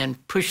gauntlet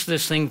and push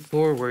this thing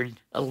forward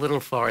a little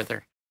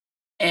farther.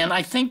 And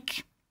I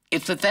think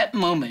it's at that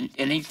moment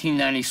in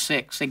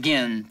 1896,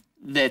 again,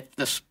 that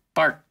the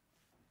spark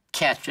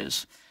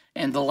catches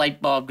and the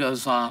light bulb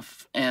goes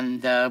off,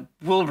 and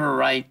Wilbur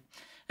Wright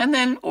and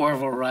then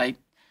Orville Wright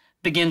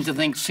begin to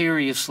think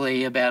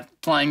seriously about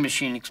flying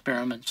machine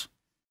experiments.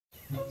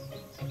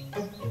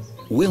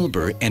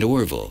 Wilbur and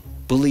Orville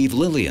believe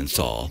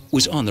Lilienthal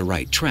was on the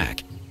right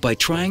track by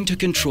trying to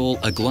control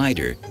a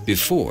glider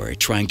before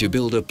trying to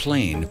build a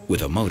plane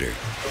with a motor.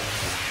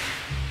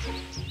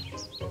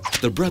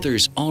 The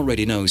brothers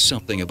already know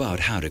something about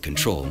how to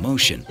control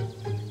motion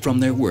from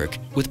their work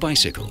with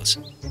bicycles.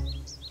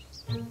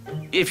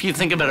 If you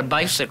think about a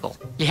bicycle,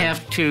 you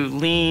have to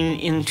lean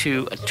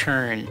into a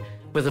turn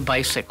with a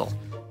bicycle.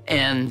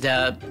 And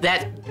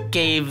that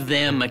gave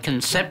them a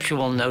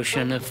conceptual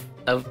notion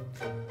of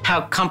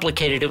how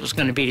complicated it was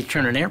going to be to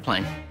turn an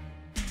airplane.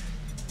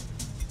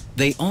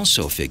 They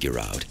also figure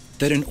out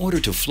that in order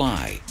to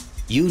fly,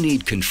 you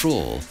need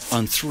control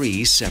on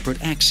 3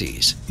 separate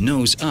axes,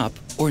 nose up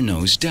or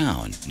nose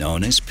down,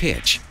 known as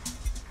pitch,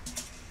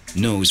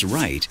 nose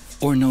right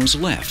or nose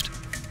left,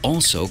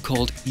 also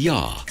called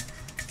yaw,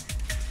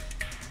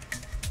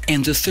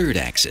 and the 3rd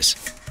axis,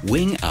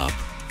 wing up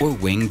or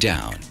wing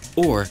down,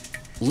 or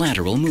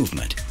lateral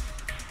movement.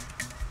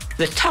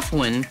 The tough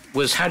one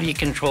was, how do you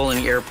control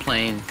an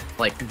airplane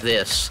like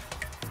this?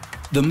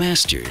 The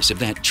masters of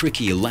that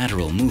tricky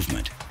lateral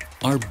movement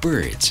are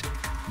birds,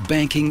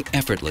 banking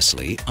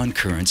effortlessly on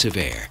currents of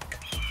air.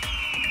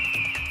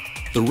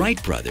 The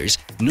Wright brothers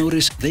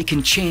notice they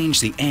can change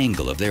the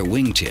angle of their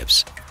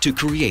wingtips to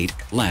create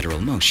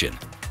lateral motion.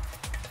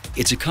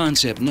 It's a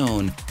concept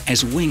known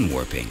as wing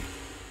warping.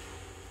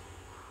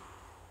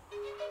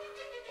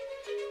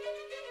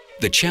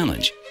 The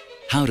challenge: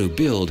 how to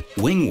build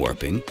wing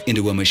warping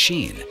into a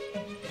machine.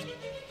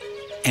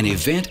 An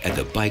event at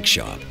the bike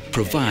shop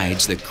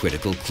provides the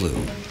critical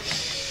clue.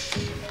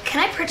 Can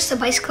I purchase a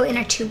bicycle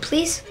inner tube,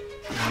 please?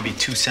 That'll be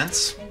 2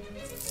 cents.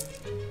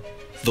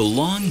 The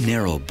long,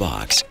 narrow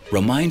box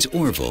reminds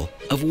Orville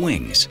of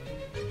wings.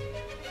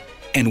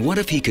 And what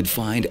if he could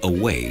find a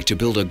way to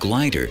build a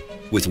glider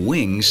with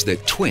wings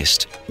that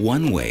twist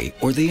one way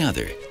or the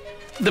other?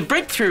 The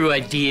breakthrough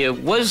idea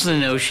was the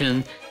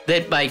notion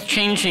that by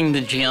changing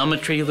the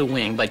geometry of the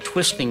wing, by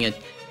twisting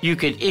it, you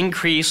could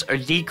increase or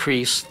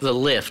decrease the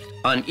lift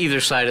on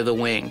either side of the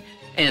wing,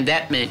 and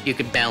that meant you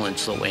could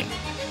balance the wing.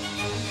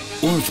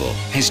 Orville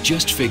has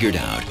just figured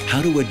out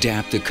how to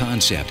adapt the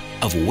concept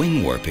of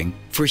wing warping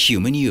for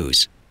human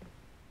use.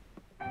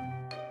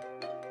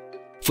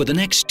 For the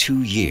next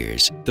 2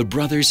 years, the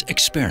brothers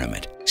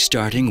experiment,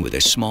 starting with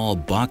a small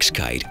box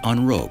kite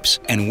on ropes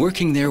and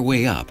working their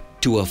way up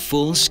to a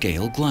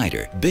full-scale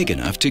glider big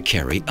enough to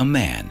carry a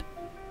man.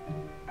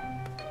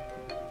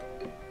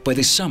 By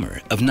the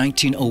summer of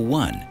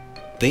 1901,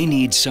 they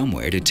need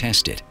somewhere to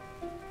test it.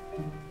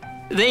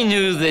 They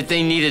knew that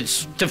they needed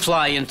to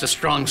fly into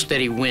strong,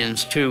 steady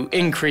winds to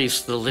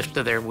increase the lift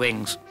of their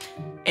wings.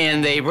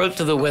 And they wrote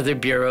to the Weather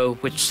Bureau,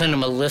 which sent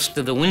them a list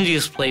of the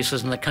windiest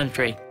places in the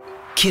country.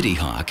 Kitty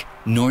Hawk,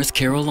 North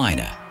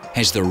Carolina,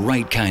 has the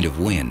right kind of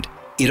wind.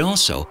 It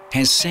also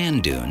has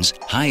sand dunes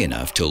high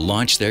enough to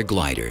launch their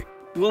glider.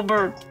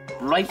 Wilbur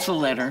writes a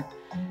letter.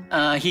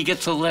 He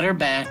gets a letter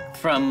back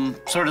from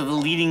sort of the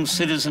leading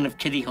citizen of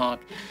Kitty Hawk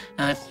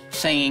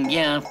saying,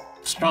 yeah,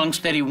 strong,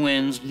 steady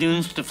winds,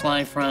 dunes to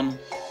fly from.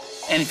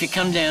 And if you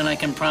come down, I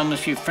can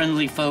promise you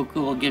friendly folk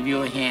who will give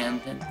you a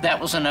hand. And that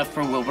was enough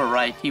for Wilbur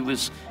Wright. He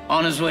was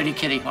on his way to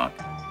Kitty Hawk.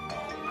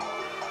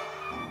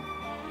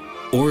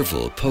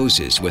 Orville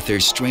poses with their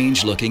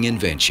strange-looking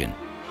invention,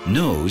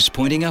 nose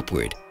pointing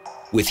upward,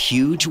 with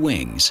huge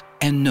wings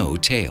and no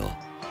tail.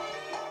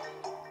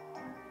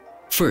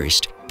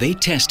 First, they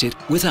test it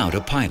without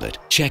a pilot,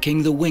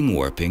 checking the wing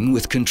warping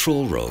with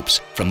control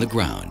ropes from the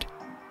ground.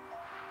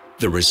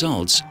 The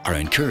results are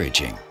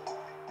encouraging.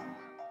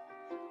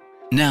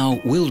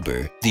 Now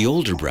Wilbur, the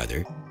older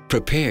brother,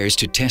 prepares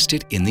to test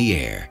it in the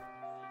air.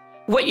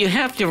 What you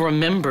have to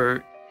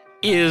remember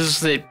is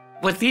that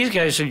what these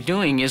guys are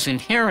doing is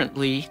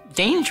inherently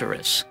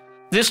dangerous.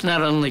 This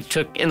not only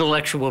took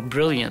intellectual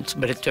brilliance,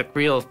 but it took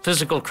real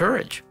physical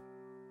courage.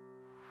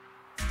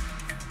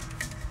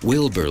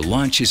 Wilbur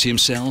launches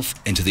himself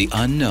into the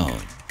unknown,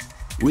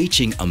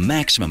 reaching a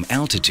maximum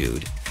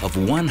altitude of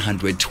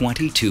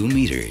 122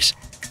 meters.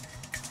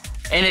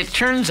 And it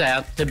turns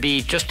out to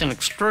be just an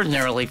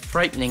extraordinarily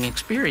frightening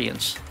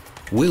experience.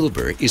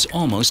 Wilbur is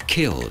almost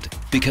killed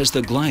because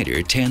the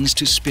glider tends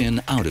to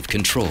spin out of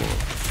control.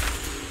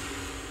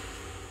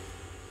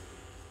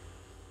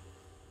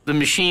 The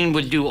machine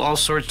would do all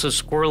sorts of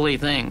squirrely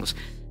things.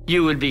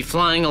 You would be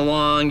flying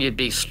along, you'd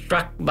be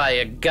struck by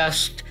a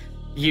gust,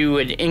 you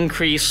would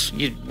increase,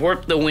 you'd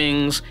warp the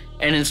wings,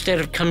 and instead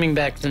of coming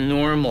back to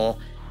normal,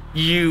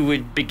 you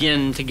would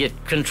begin to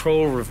get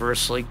control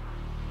reversely.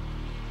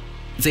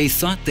 They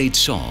thought they'd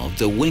solved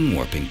the wing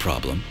warping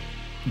problem,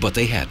 but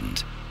they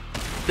hadn't.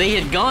 They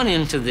had gone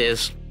into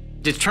this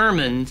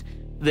determined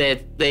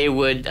that they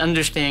would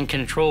understand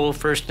control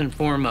first and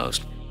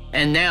foremost.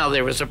 And now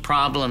there was a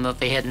problem that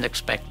they hadn't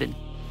expected.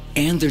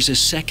 And there's a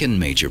second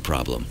major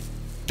problem.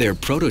 Their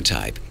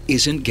prototype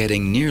isn't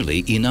getting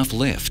nearly enough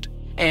lift.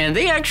 And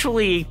they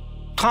actually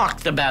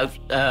talked about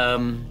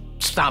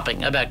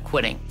stopping, about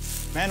quitting.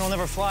 Man will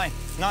never fly,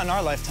 not in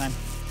our lifetime.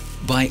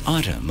 By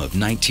autumn of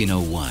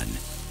 1901,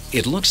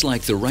 it looks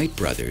like the Wright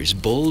brothers'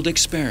 bold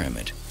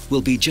experiment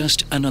will be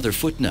just another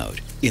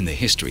footnote in the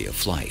history of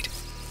flight.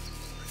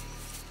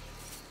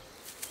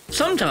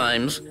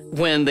 Sometimes,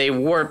 when they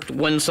warped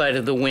one side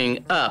of the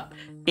wing up,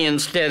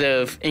 instead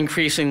of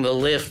increasing the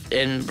lift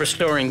and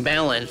restoring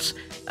balance,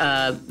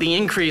 the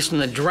increase in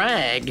the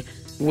drag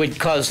would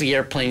cause the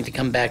airplane to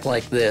come back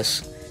like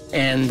this.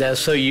 And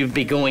so you'd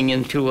be going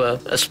into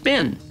a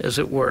spin, as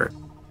it were.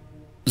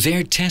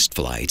 Their test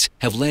flights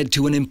have led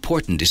to an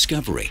important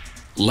discovery.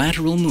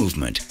 Lateral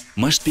movement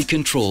must be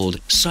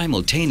controlled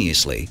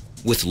simultaneously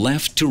with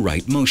left to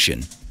right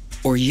motion,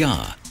 or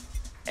yaw.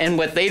 And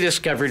what they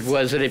discovered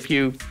was that if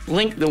you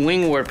link the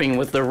wing warping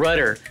with the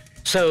rudder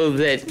so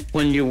that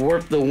when you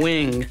warp the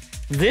wing,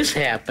 this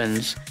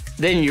happens,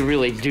 then you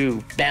really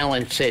do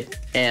balance it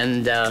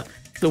and the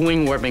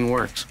wing warping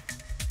works.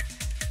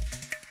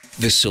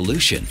 The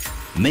solution: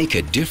 make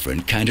a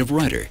different kind of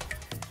rudder.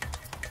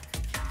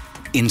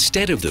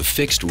 Instead of the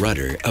fixed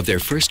rudder of their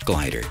first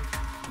glider,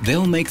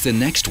 they'll make the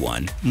next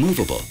one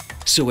movable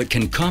so it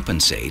can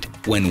compensate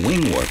when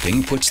wing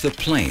warping puts the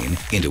plane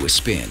into a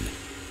spin.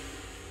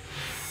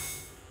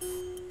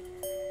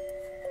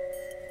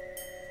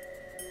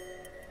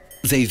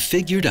 They've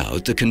figured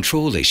out the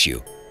control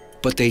issue,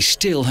 but they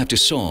still have to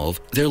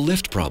solve their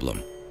lift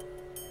problem.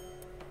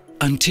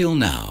 Until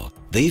now,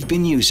 they've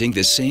been using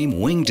the same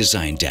wing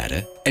design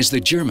data as the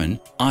German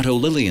Otto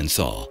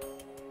Lilienthal.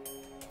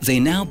 They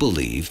now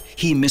believe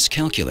he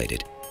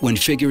miscalculated when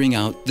figuring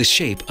out the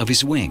shape of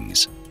his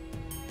wings.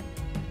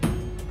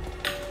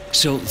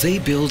 So they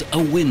build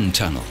a wind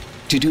tunnel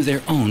to do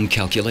their own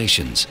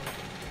calculations.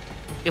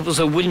 It was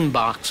a wooden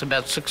box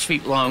about 6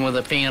 feet long with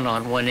a fan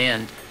on one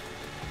end.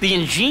 The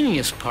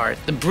ingenious part,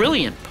 the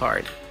brilliant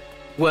part,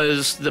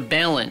 was the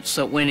balance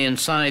that went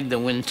inside the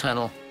wind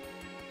tunnel.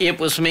 It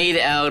was made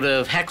out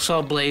of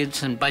hacksaw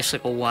blades and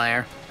bicycle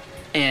wire,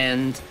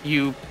 and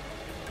you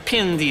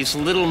pin these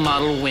little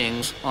model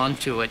wings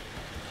onto it.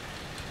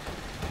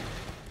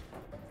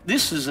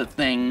 This is a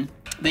thing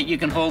that you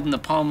can hold in the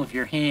palm of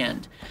your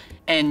hand,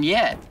 and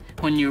yet,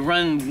 when you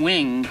run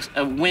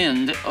a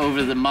wind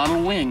over the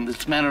model wing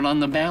that's mounted on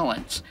the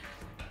balance,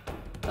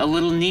 a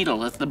little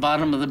needle at the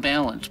bottom of the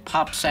balance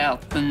pops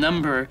out the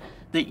number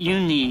that you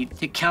need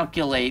to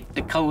calculate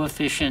the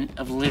coefficient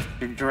of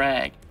lift or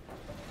drag.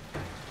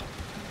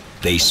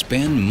 They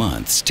spend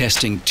months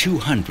testing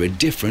 200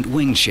 different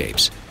wing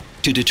shapes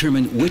to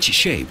determine which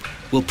shape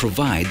will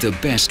provide the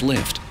best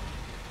lift.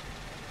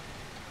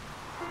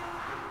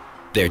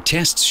 Their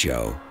tests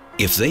show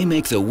if they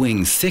make the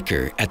wing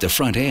thicker at the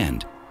front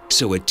end,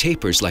 so it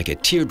tapers like a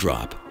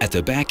teardrop at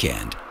the back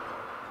end,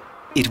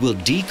 it will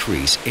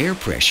decrease air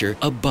pressure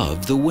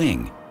above the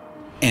wing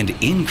and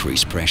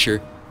increase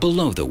pressure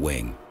below the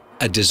wing,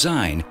 a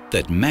design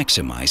that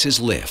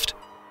maximizes lift.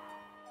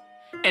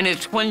 And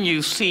it's when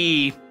you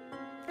see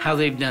how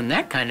they've done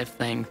that kind of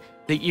thing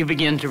that you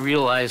begin to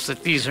realize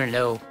that these are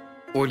no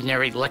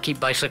ordinary lucky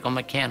bicycle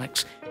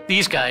mechanics.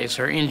 These guys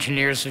are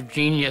engineers of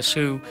genius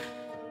who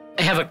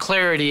have a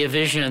clarity of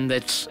vision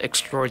that's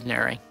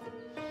extraordinary.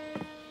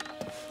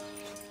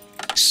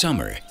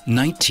 Summer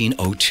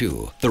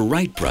 1902, the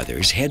Wright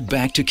brothers head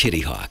back to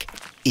Kitty Hawk,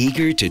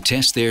 eager to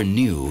test their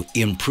new,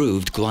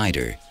 improved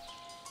glider.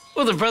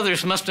 Well, the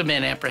brothers must have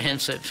been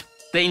apprehensive.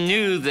 They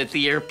knew that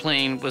the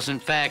airplane was, in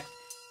fact,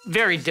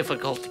 very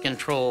difficult to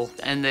control,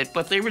 and that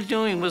what they were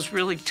doing was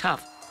really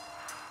tough.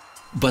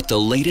 But the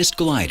latest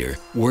glider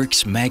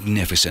works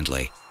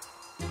magnificently.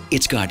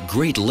 It's got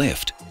great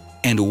lift,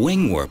 and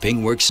wing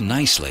warping works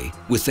nicely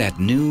with that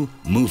new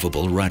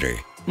movable rudder.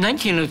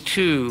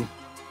 1902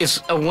 is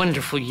a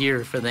wonderful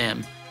year for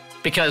them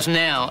because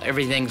now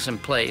everything's in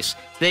place.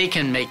 They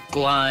can make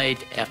glide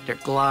after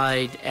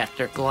glide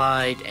after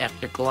glide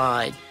after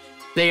glide.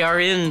 They are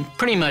in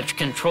pretty much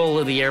control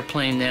of the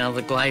airplane now,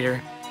 the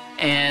glider,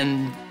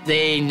 and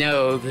they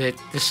know that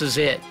this is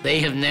it. They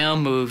have now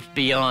moved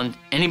beyond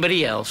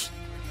anybody else.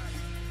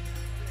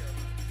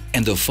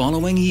 And the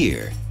following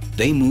year,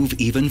 they move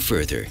even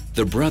further.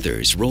 The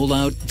brothers roll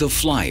out the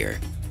Flyer,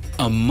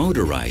 a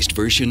motorized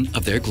version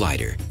of their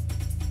glider.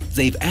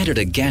 They've added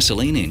a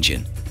gasoline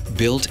engine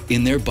built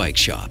in their bike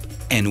shop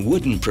and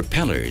wooden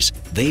propellers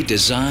they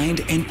designed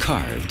and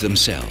carved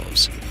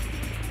themselves.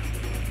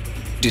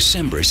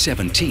 December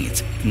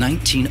 17th,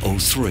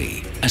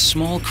 1903, a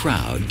small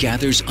crowd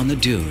gathers on the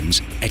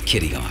dunes at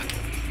Kitty Hawk.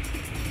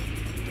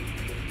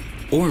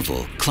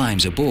 Orville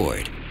climbs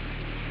aboard.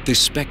 The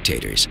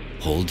spectators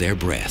hold their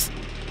breath.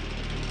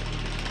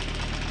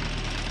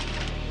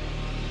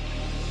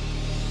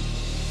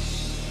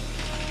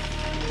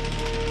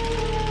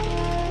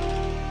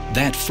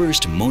 That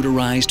first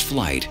motorized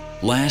flight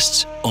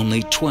lasts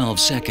only 12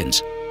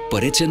 seconds,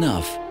 but it's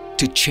enough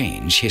to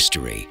change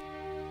history.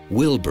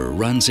 Wilbur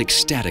runs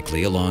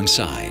ecstatically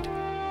alongside.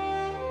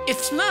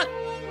 It's not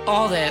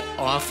all that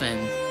often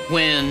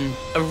when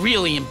a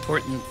really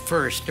important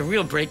first, a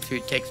real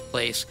breakthrough takes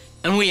place,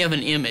 and we have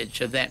an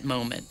image of that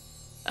moment.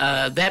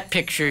 That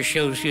picture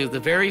shows you the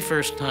very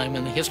first time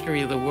in the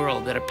history of the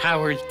world that a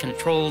powered,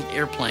 controlled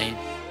airplane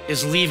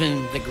is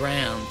leaving the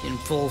ground in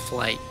full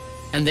flight.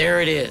 And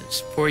there it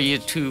is for you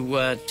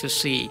to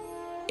see.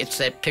 It's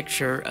that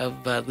picture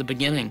of the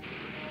beginning.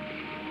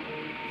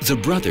 The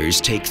brothers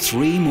take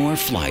 3 more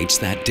flights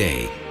that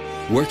day,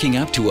 working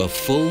up to a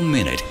full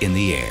minute in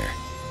the air.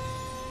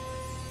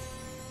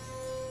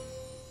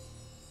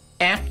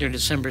 After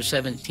December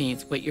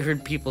 17th, what you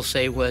heard people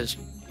say was,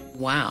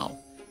 wow,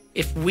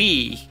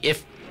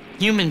 if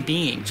human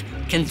beings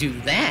can do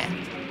that,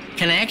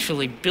 can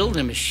actually build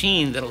a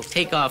machine that'll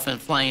take off and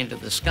fly into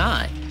the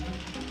sky,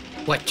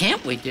 what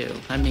can't we do?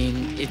 I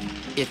mean,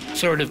 it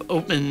sort of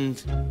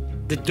opened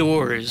the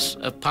doors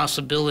of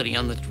possibility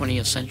on the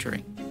 20th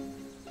century.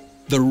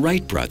 The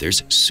Wright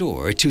brothers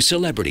soar to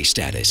celebrity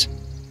status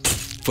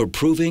for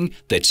proving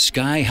that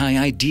sky-high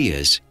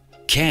ideas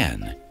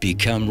can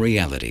become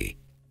reality.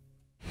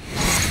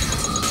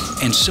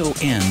 And so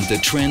end the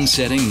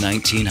trend-setting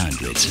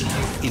 1900s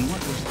in what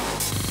was